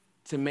budget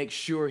to make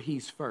sure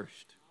he's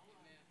first.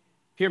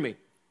 Hear me.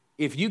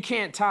 If you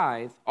can't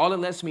tithe, all it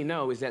lets me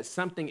know is that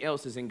something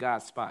else is in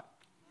God's spot.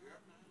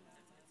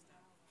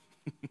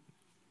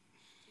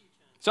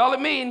 That's all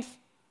it means.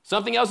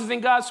 Something else is in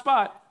God's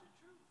spot.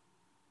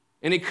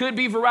 And it could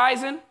be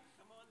Verizon.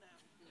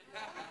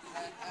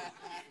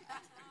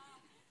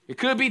 It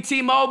could be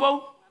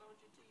T-Mobile.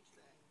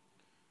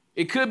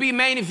 It could be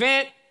Main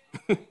Event.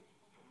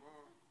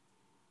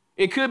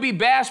 It could be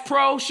Bass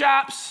Pro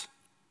Shops.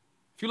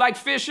 If you like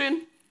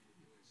fishing.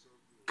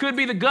 Could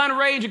be the gun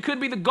range. It could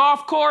be the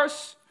golf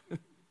course.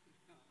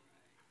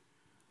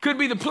 Could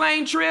be the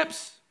plane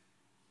trips.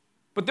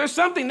 But there's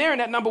something there in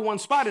that number one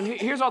spot. And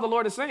here's all the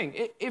Lord is saying.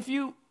 If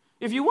you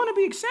want to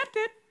be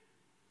accepted,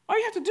 all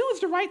you have to do is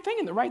the right thing.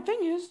 And the right thing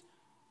is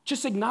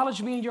just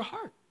acknowledge me in your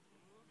heart.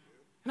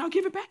 And I'll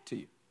give it back to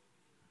you.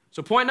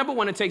 So point number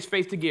one, it takes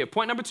faith to give.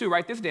 Point number two,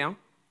 write this down.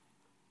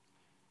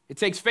 It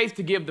takes faith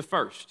to give the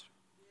first.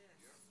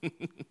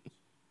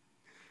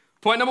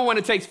 Point number one,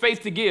 it takes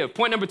faith to give.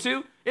 Point number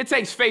two, it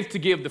takes faith to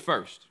give the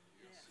first.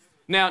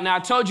 Now I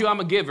told you I'm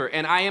a giver,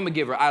 and I am a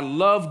giver. I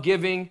love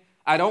giving.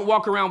 I don't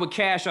walk around with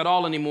cash at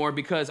all anymore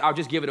because I'll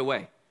just give it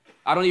away.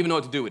 I don't even know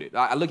what to do with it.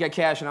 I look at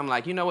cash and I'm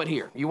like, you know what,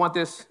 here, you want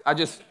this?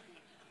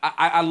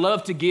 I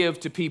love to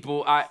give to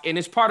people, and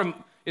it's part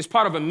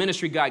of a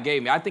ministry God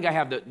gave me. I think I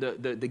have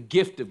the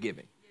gift of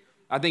giving.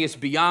 I think it's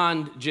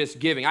beyond just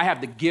giving. I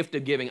have the gift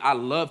of giving. I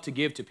love to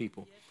give to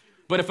people.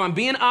 But if I'm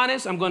being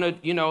honest,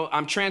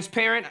 I'm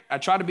transparent. I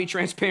try to be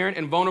transparent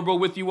and vulnerable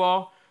with you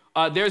all.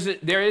 There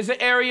is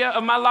an area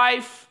of my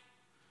life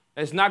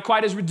that's not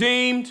quite as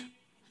redeemed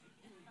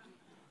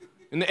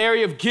in the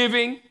area of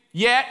giving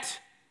yet.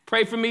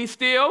 Pray for me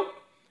still.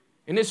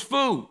 And it's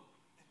food.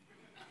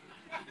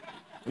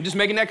 I'm just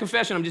making that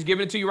confession. I'm just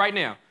giving it to you right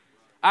now.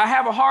 I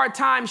have a hard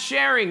time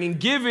sharing and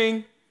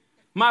giving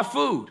my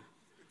food.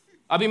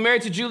 I'll be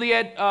married to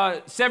Juliet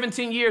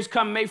 17 years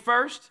come May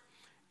 1st.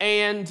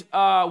 And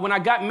when I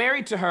got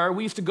married to her,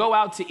 we used to go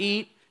out to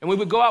eat, and we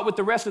would go out with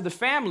the rest of the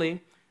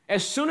family.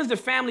 As soon as the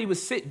family would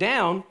sit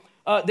down,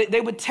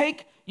 they would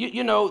take,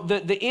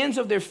 the ends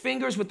of their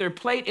fingers with their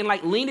plate and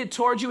like lean it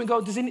towards you and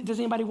go, does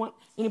anybody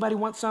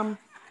want some?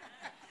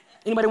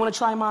 Anybody want to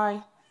try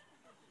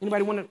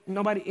anybody want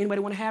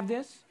to have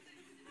this?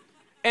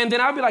 And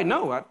then I'd be like,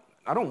 no,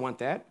 I don't want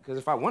that, because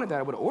if I wanted that,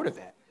 I would have ordered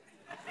that.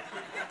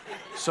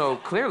 So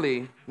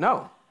clearly,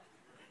 no,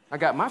 I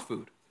got my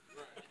food.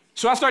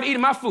 So I started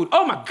eating my food.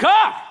 Oh my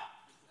God,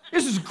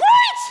 this is great.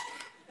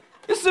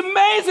 This is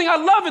amazing, I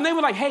love it. And they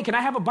were like, hey, can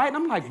I have a bite? And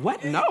I'm like,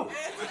 what? No.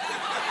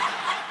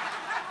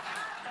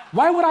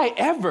 Why would I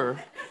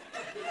ever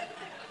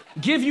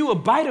give you a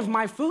bite of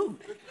my food?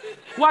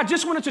 Well, I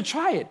just wanted to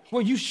try it.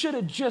 Well, you should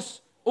have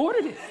just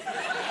ordered it.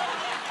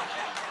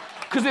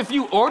 Because if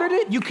you ordered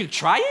it, you could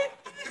try it,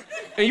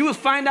 and you would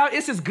find out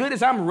it's as good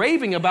as I'm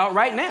raving about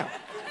right now.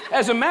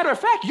 As a matter of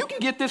fact, you can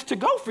get this to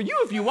go for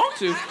you if you want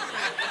to.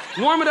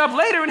 Warm it up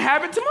later and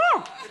have it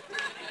tomorrow.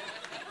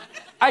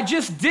 I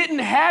just didn't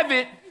have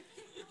it,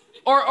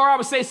 or I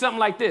would say something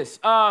like this.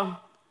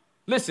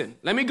 Listen,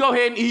 let me go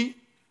ahead and eat.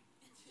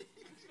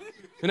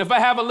 And if I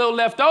have a little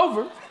left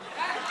over,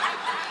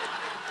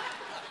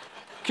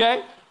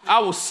 okay, I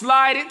will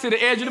slide it to the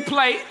edge of the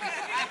plate,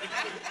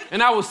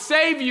 and I will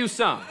save you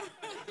some.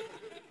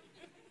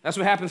 That's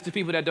what happens to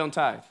people that don't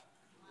tithe.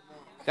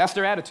 That's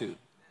their attitude.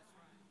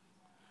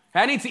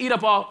 I need to eat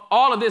up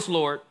all of this,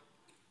 Lord,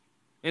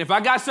 and if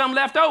I got some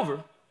left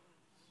over,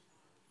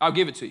 I'll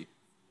give it to you.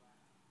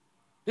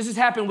 This has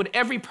happened with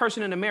every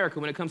person in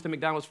America when it comes to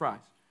McDonald's fries.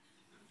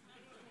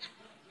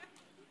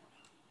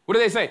 What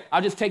do they say?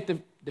 I'll just take the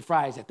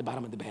fries at the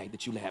bottom of the bag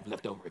that you have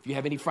left over. If you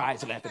have any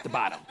fries left at the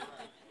bottom,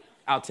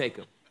 I'll take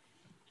them.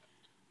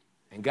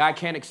 And God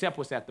can't accept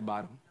what's at the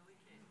bottom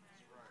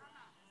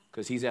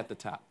because he's at the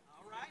top.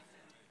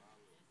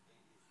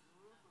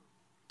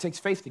 It takes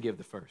faith to give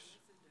the first.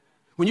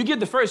 When you give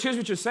the first, here's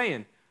what you're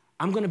saying.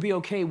 I'm going to be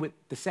okay with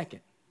the second.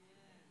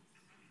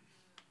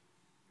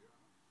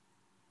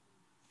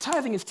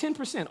 Tithing is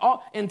 10%.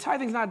 And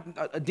tithing is not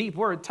a deep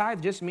word.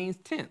 Tithe just means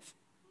tenth.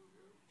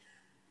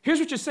 Here's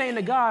what you're saying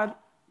to God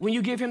when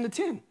you give him the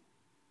 10.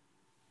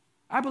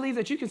 I believe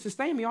that you can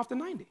sustain me off the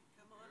 90.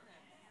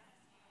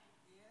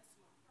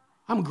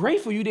 I'm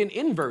grateful you didn't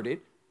invert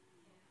it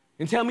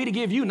and tell me to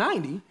give you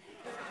 90.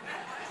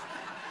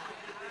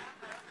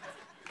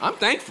 I'm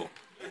thankful.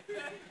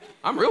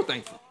 I'm real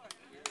thankful.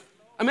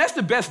 I mean, that's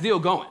the best deal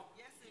going.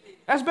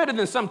 That's better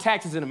than some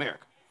taxes in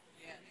America.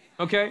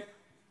 Okay?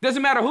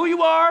 Doesn't matter who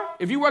you are.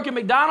 If you work at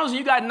McDonald's and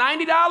you got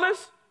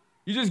 $90,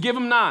 you just give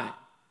them $9.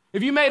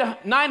 If you made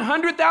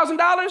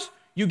 $900,000,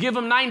 you give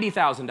them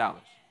 $90,000.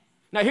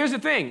 Now, here's the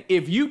thing.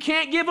 If you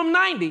can't give them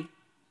 90,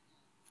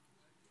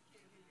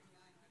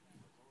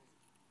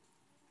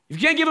 if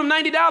you can't give them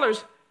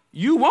 $90,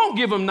 you won't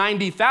give them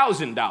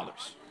 $90,000.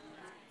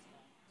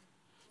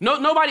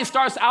 Nobody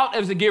starts out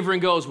as a giver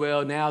and goes,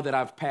 well, now that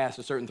I've passed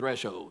a certain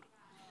threshold,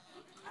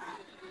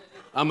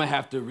 I'm going to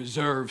have to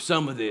reserve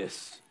some of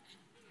this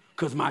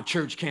because my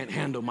church can't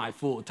handle my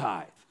full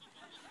tithe.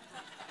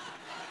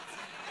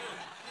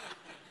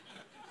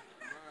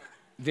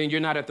 Then you're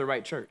not at the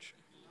right church.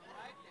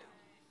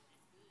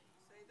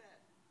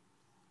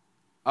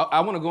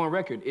 I want to go on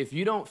record. If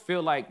you don't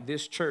feel like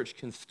this church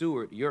can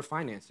steward your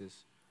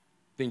finances,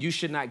 then you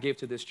should not give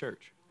to this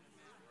church.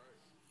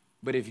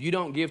 But if you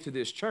don't give to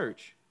this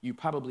church, you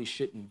probably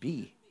shouldn't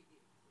be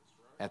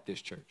at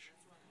this church.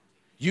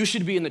 You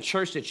should be in the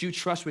church that you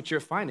trust with your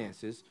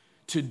finances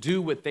to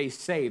do what they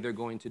say they're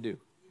going to do.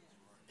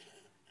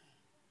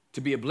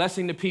 To be a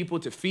blessing to people,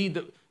 to feed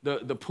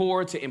the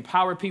poor, to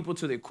empower people,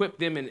 to equip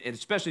them, and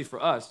especially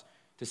for us,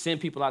 to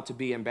send people out to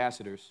be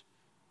ambassadors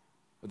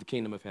of the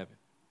kingdom of heaven.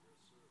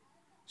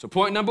 So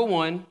point number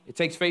 1, it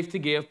takes faith to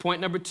give.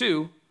 Point number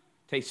 2,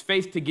 it takes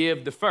faith to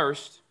give the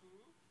first.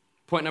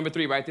 Point number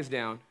 3, write this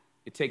down.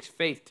 It takes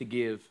faith to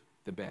give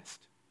the best.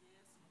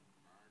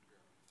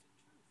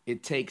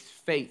 It takes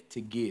faith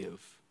to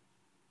give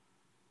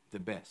the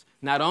best.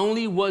 Not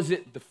only was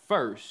it the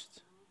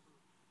first,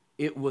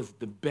 it was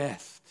the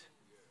best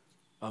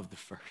of the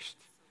first.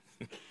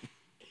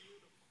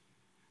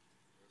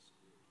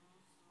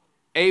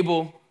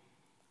 Abel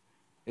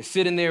is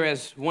sitting there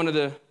as one of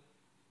the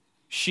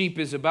sheep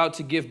is about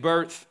to give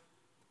birth.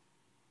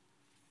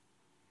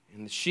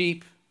 And the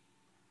sheep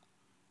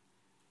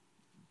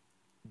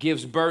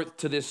gives birth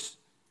to this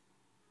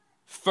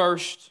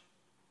first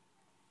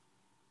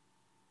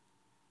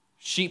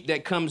sheep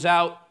that comes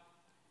out.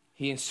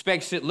 He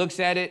inspects it, looks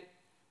at it,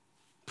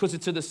 puts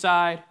it to the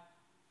side.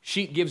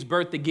 Sheep gives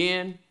birth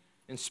again,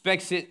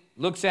 inspects it,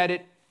 looks at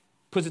it,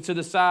 puts it to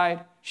the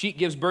side. Sheep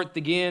gives birth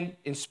again,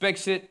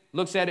 inspects it,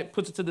 looks at it,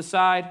 puts it to the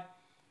side,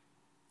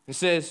 and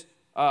says,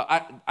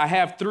 I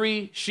have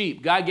 3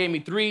 sheep. God gave me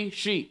 3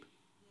 sheep.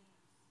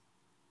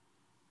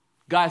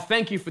 God,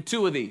 thank you for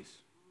 2 of these.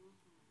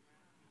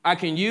 I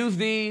can use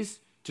these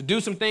to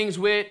do some things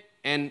with,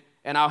 and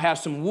I'll have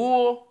some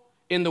wool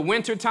in the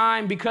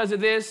wintertime because of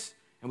this,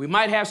 And we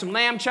might have some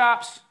lamb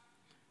chops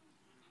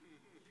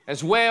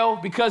as well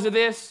because of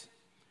this.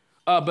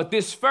 But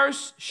this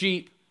first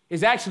sheep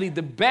is actually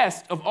the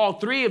best of all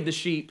three of the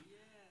sheep.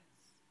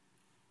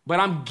 But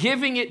I'm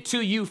giving it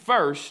to you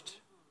first,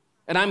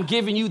 and I'm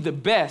giving you the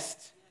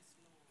best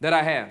that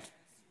I have.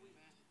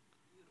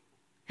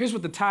 Here's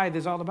what the tithe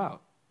is all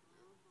about.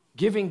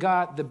 Giving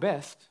God the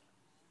best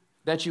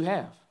that you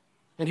have.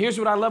 And here's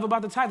what I love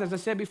about the tithe, as I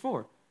said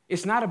before.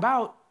 It's not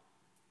about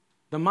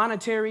the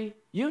monetary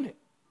unit.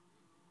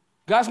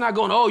 God's not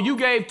going, oh, you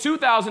gave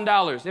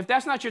 $2,000. If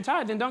that's not your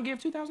tithe, then don't give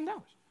 $2,000.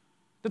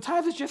 The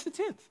tithe is just a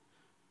tenth.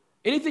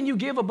 Anything you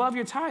give above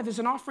your tithe is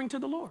an offering to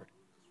the Lord.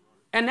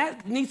 And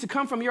that needs to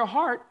come from your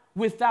heart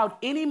without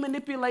any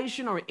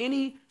manipulation or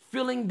any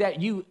feeling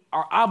that you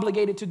are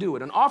obligated to do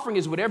it. An offering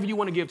is whatever you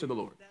want to give to the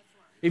Lord.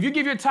 If you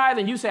give your tithe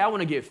and you say, I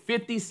want to give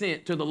 50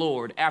 cents to the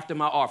Lord after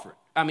my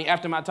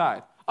after my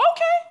tithe.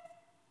 Okay.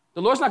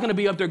 The Lord's not going to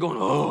be up there going,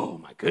 oh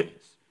my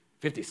goodness,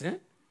 50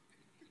 cents?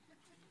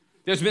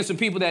 There's been some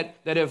people that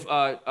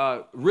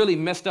have really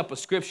messed up a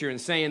scripture and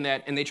saying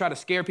that, and they try to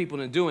scare people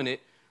into doing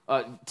it,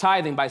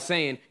 tithing by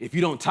saying, if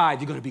you don't tithe,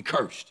 you're going to be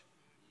cursed.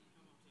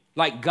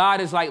 Like God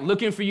is like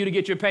looking for you to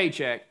get your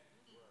paycheck.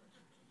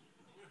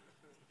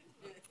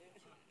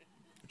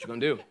 What you going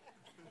to do?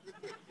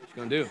 What you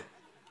going to do?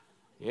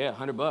 Yeah,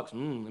 $100.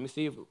 Let me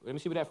see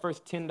where that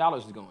first $10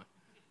 is going.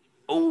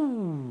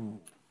 Ooh,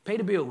 pay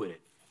the bill with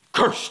it.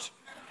 Cursed.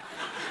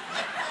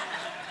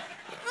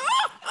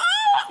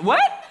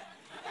 What?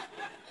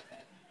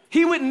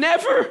 He would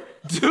never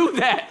do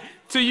that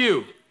to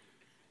you.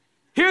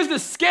 Here's the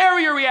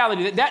scarier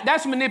reality.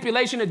 That's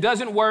manipulation. It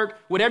doesn't work.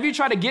 Whatever you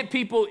try to get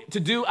people to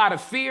do out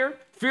of fear,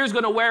 fear is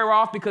going to wear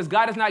off because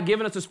God has not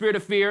given us a spirit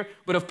of fear,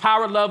 but of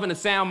power, love, and a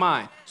sound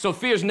mind. So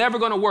fear is never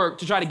going to work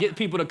to try to get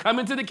people to come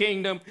into the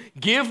kingdom,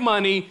 give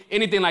money,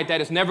 anything like that.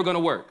 It's never going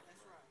to work.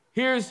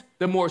 Here's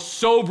the more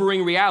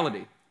sobering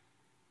reality.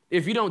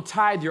 If you don't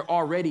tithe, you're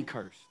already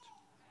cursed.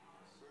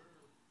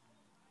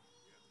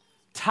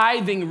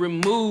 Tithing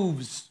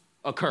removes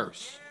a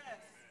curse.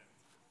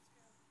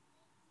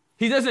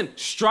 He doesn't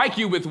strike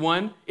you with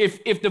one.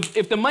 If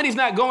the money's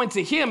not going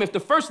to him, if the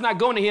first's not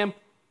going to him,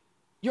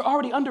 you're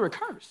already under a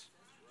curse.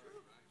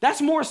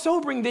 That's more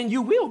sobering than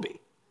you will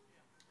be.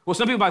 Well,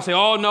 some people might say,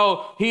 oh,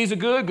 no, he's a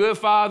good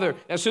father.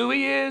 That's who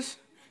he is.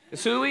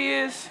 That's who he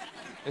is.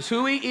 That's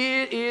who he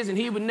is, and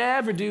he would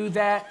never do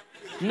that.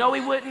 No,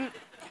 he wouldn't.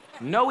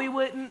 No, he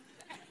wouldn't.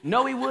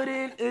 No, he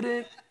wouldn't.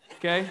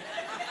 Okay?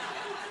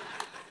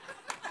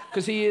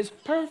 Because he is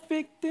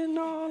perfect in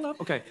all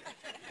of... Okay.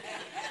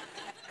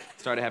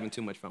 Started having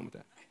too much fun with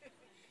that.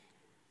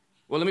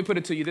 Well, let me put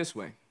it to you this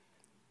way.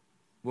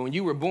 When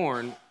you were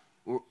born,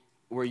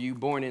 were you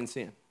born in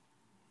sin?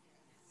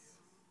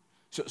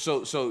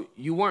 So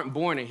you weren't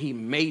born and he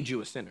made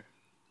you a sinner.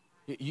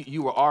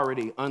 You were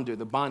already under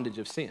the bondage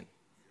of sin.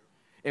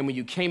 And when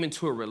you came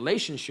into a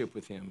relationship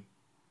with him,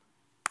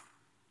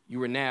 you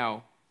were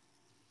now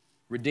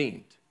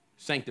redeemed,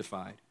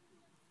 sanctified,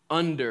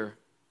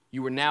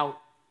 you were now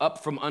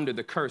up from under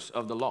the curse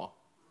of the law,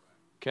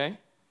 okay?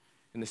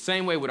 In the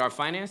same way with our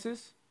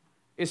finances,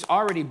 it's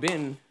already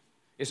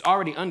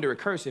under a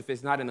curse if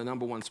it's not in the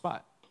number one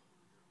spot.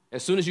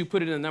 As soon as you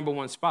put it in the number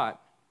one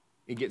spot,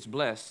 it gets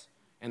blessed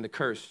and the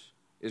curse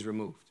is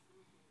removed.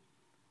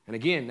 And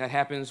again, that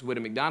happens with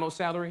a McDonald's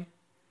salary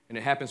and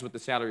it happens with the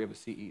salary of a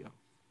CEO.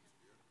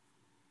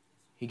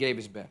 He gave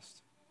his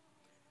best.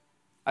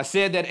 I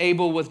said that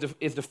Abel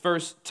is the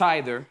first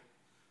tither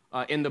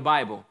in the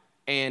Bible,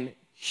 and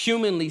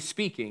humanly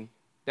speaking,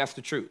 that's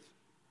the truth.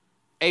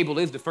 Abel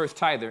is the first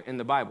tither in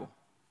the Bible,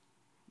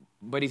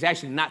 but he's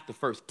actually not the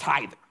first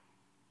tither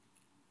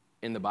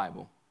in the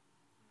Bible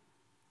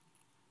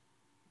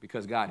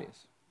because God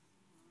is.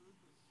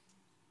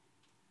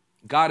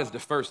 God is the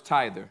first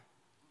tither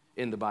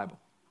in the Bible.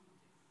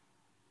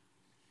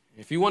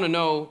 If you want to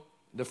know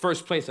the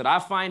first place that I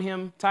find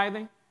him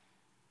tithing,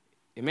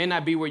 it may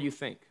not be where you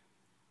think.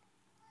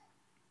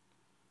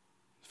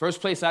 The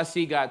first place I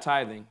see God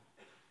tithing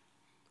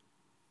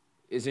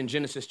is in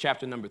Genesis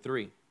chapter number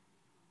 3.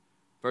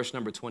 Verse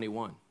number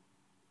 21.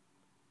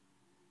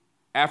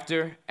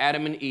 After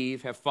Adam and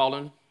Eve have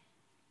fallen,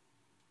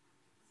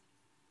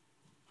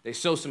 they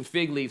sew some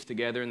fig leaves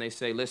together and they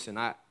say, listen,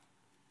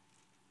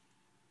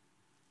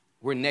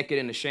 we're naked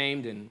and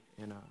ashamed and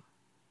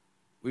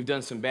we've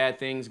done some bad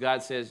things.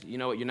 God says, you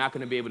know what, you're not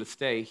going to be able to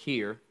stay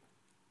here,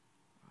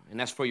 and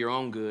that's for your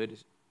own good.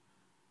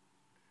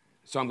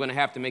 So I'm going to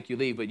have to make you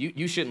leave, but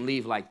you shouldn't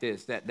leave like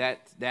this.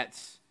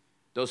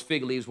 Those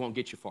fig leaves won't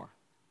get you far.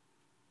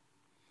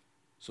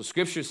 So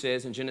Scripture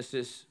says in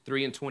Genesis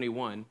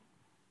 3:21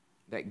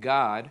 that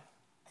God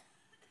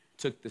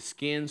took the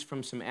skins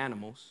from some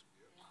animals,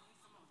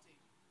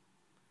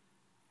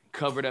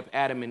 covered up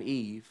Adam and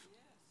Eve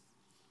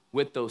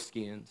with those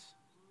skins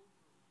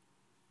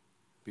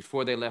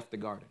before they left the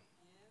garden.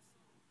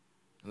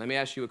 And let me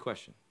ask you a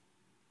question.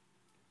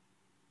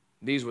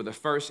 These were the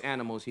first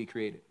animals he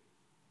created.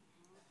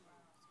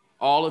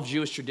 All of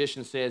Jewish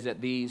tradition says that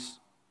these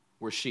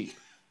were sheep.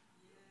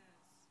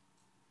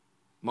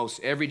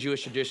 Most every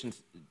Jewish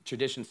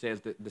tradition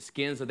says that the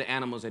skins of the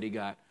animals that he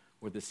got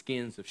were the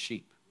skins of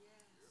sheep.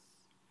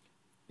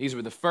 These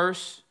were the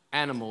first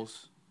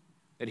animals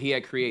that he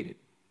had created.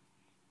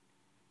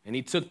 And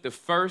he took the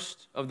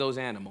first of those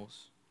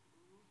animals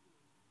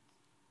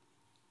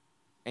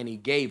and he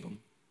gave them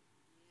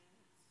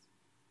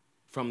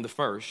from the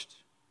first.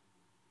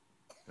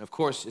 And of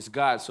course, it's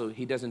God, so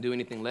he doesn't do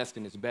anything less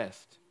than his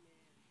best.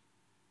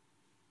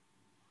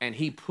 And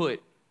he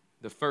put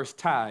the first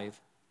tithe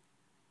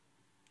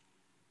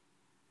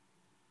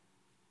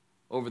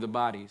over the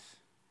bodies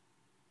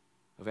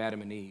of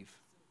Adam and Eve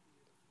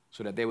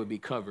so that they would be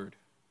covered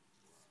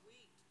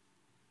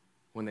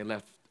when they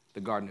left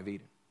the Garden of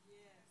Eden.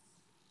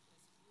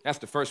 That's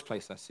the first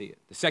place I see it.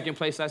 The second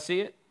place I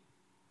see it,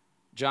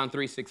 John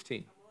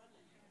 3:16.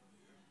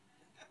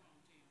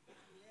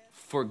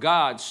 For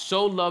God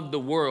so loved the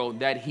world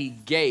that he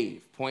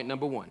gave, point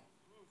number one,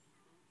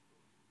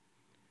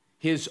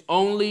 his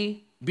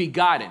only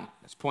begotten,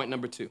 that's point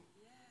number two,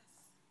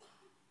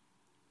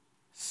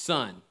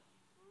 Son,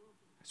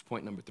 that's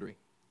point number three.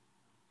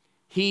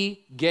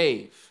 He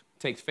gave,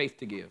 takes faith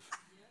to give,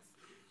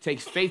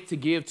 takes faith to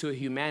give to a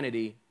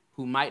humanity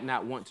who might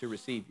not want to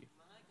receive you.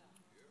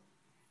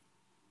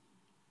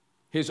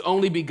 His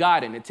only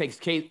begotten, it takes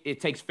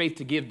faith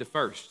to give the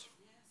first.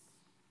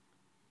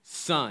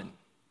 Son,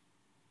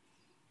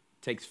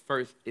 it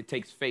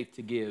takes faith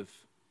to give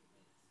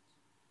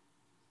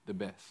the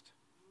best.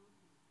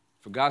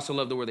 For God so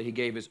loved the world that he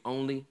gave his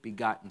only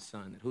begotten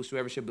Son, that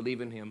whosoever should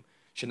believe in him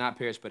should not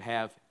perish but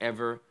have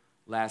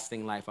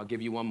everlasting life. I'll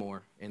give you one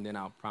more, and then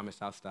I'll promise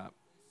I'll stop.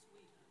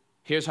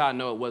 Here's how I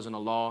know it wasn't a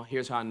law.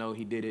 Here's how I know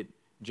he did it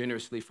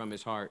generously from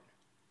his heart.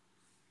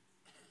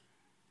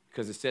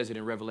 Because it says it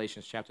in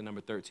Revelation chapter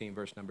number 13,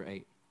 verse number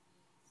 8.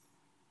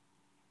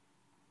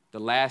 The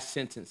last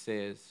sentence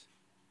says,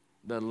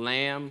 the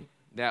Lamb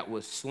that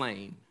was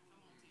slain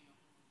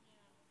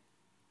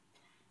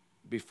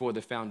before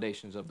the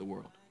foundations of the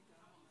world.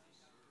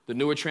 The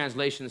newer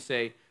translations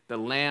say, the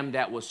Lamb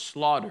that was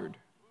slaughtered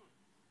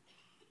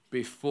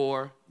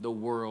before the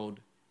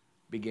world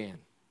began.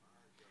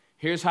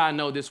 Here's how I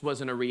know this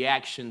wasn't a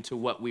reaction to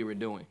what we were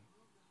doing.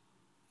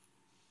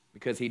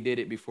 Because he did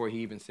it before he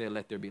even said,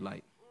 let there be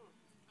light.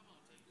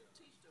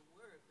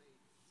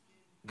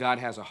 God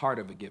has a heart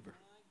of a giver.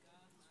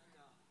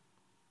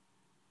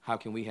 How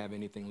can we have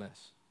anything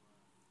less?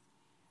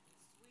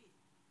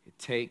 It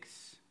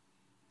takes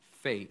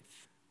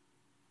faith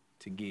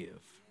to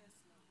give.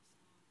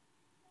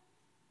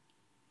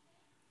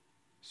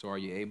 So are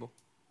you able?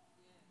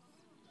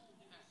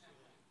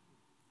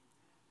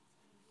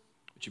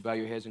 Would you bow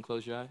your heads and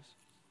close your eyes?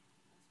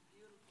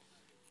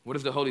 What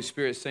is the Holy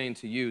Spirit saying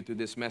to you through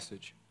this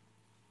message?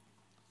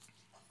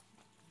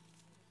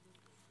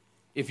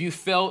 If you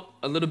felt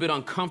a little bit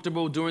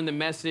uncomfortable during the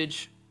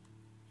message,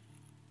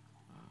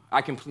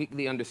 I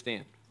completely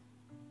understand.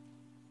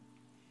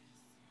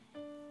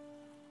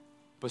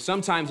 But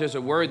sometimes there's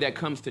a word that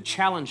comes to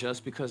challenge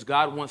us because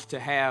God wants to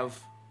have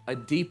a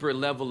deeper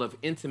level of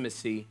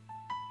intimacy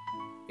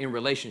in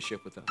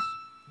relationship with us.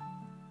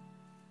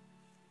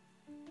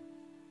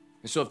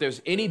 And so if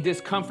there's any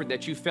discomfort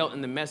that you felt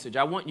in the message,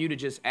 I want you to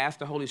just ask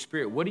the Holy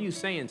Spirit, what are you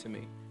saying to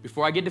me?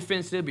 Before I get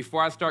defensive,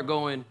 before I start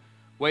going,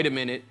 wait a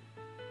minute,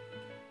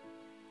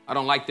 I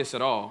don't like this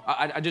at all.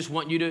 I just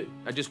want you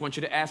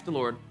to ask the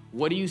Lord,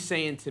 what are you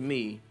saying to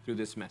me through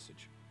this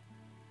message?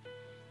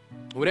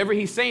 Whatever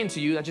he's saying to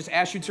you, I just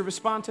ask you to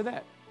respond to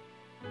that.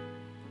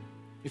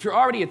 If you're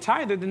already a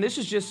tither, then this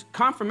is just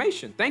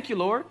confirmation. Thank you,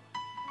 Lord.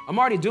 I'm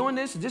already doing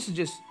this. This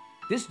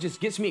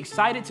just gets me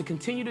excited to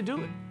continue to do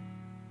it.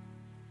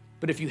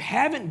 But if you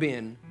haven't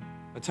been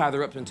a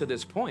tither up until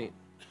this point,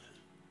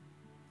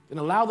 then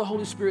allow the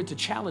Holy Spirit to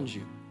challenge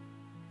you.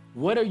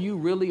 What are you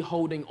really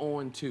holding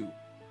on to?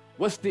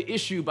 What's the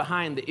issue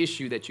behind the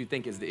issue that you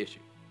think is the issue?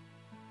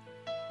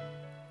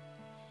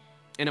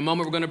 In a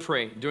moment, we're going to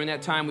pray. During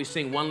that time, we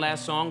sing one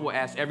last song. We'll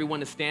ask everyone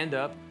to stand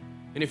up.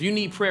 And if you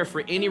need prayer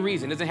for any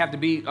reason, it doesn't have to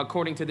be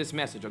according to this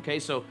message, okay?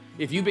 So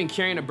if you've been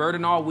carrying a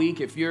burden all week,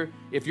 if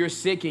you're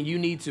sick and you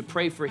need to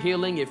pray for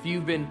healing, if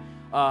you've been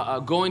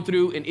going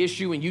through an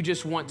issue and you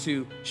just want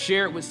to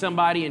share it with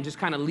somebody and just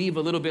kind of leave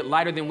a little bit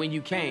lighter than when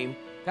you came,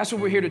 that's what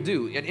we're here to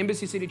do. At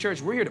Embassy City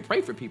Church, we're here to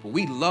pray for people.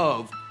 We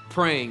love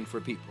praying for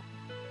people.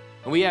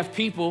 And we have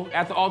people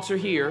at the altar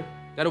here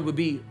that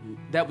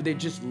they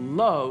just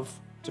love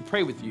to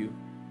pray with you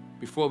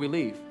before we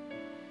leave.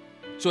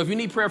 So if you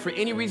need prayer for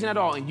any reason at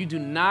all, and you do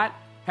not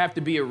have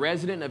to be a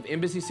resident of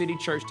Embassy City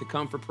Church to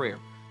come for prayer.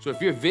 So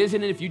if you're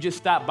visiting, if you just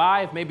stopped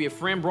by, if maybe a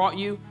friend brought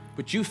you,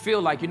 but you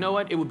feel like, you know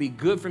what, it would be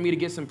good for me to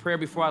get some prayer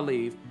before I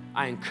leave,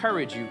 I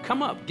encourage you,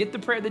 come up, get the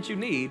prayer that you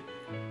need,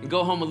 and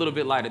go home a little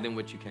bit lighter than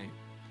what you came.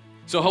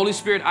 So Holy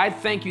Spirit, I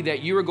thank you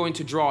that you are going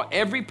to draw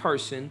every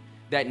person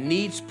that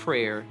needs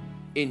prayer.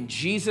 In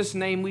Jesus'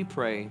 name we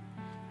pray,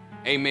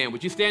 amen.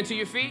 Would you stand to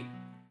your feet?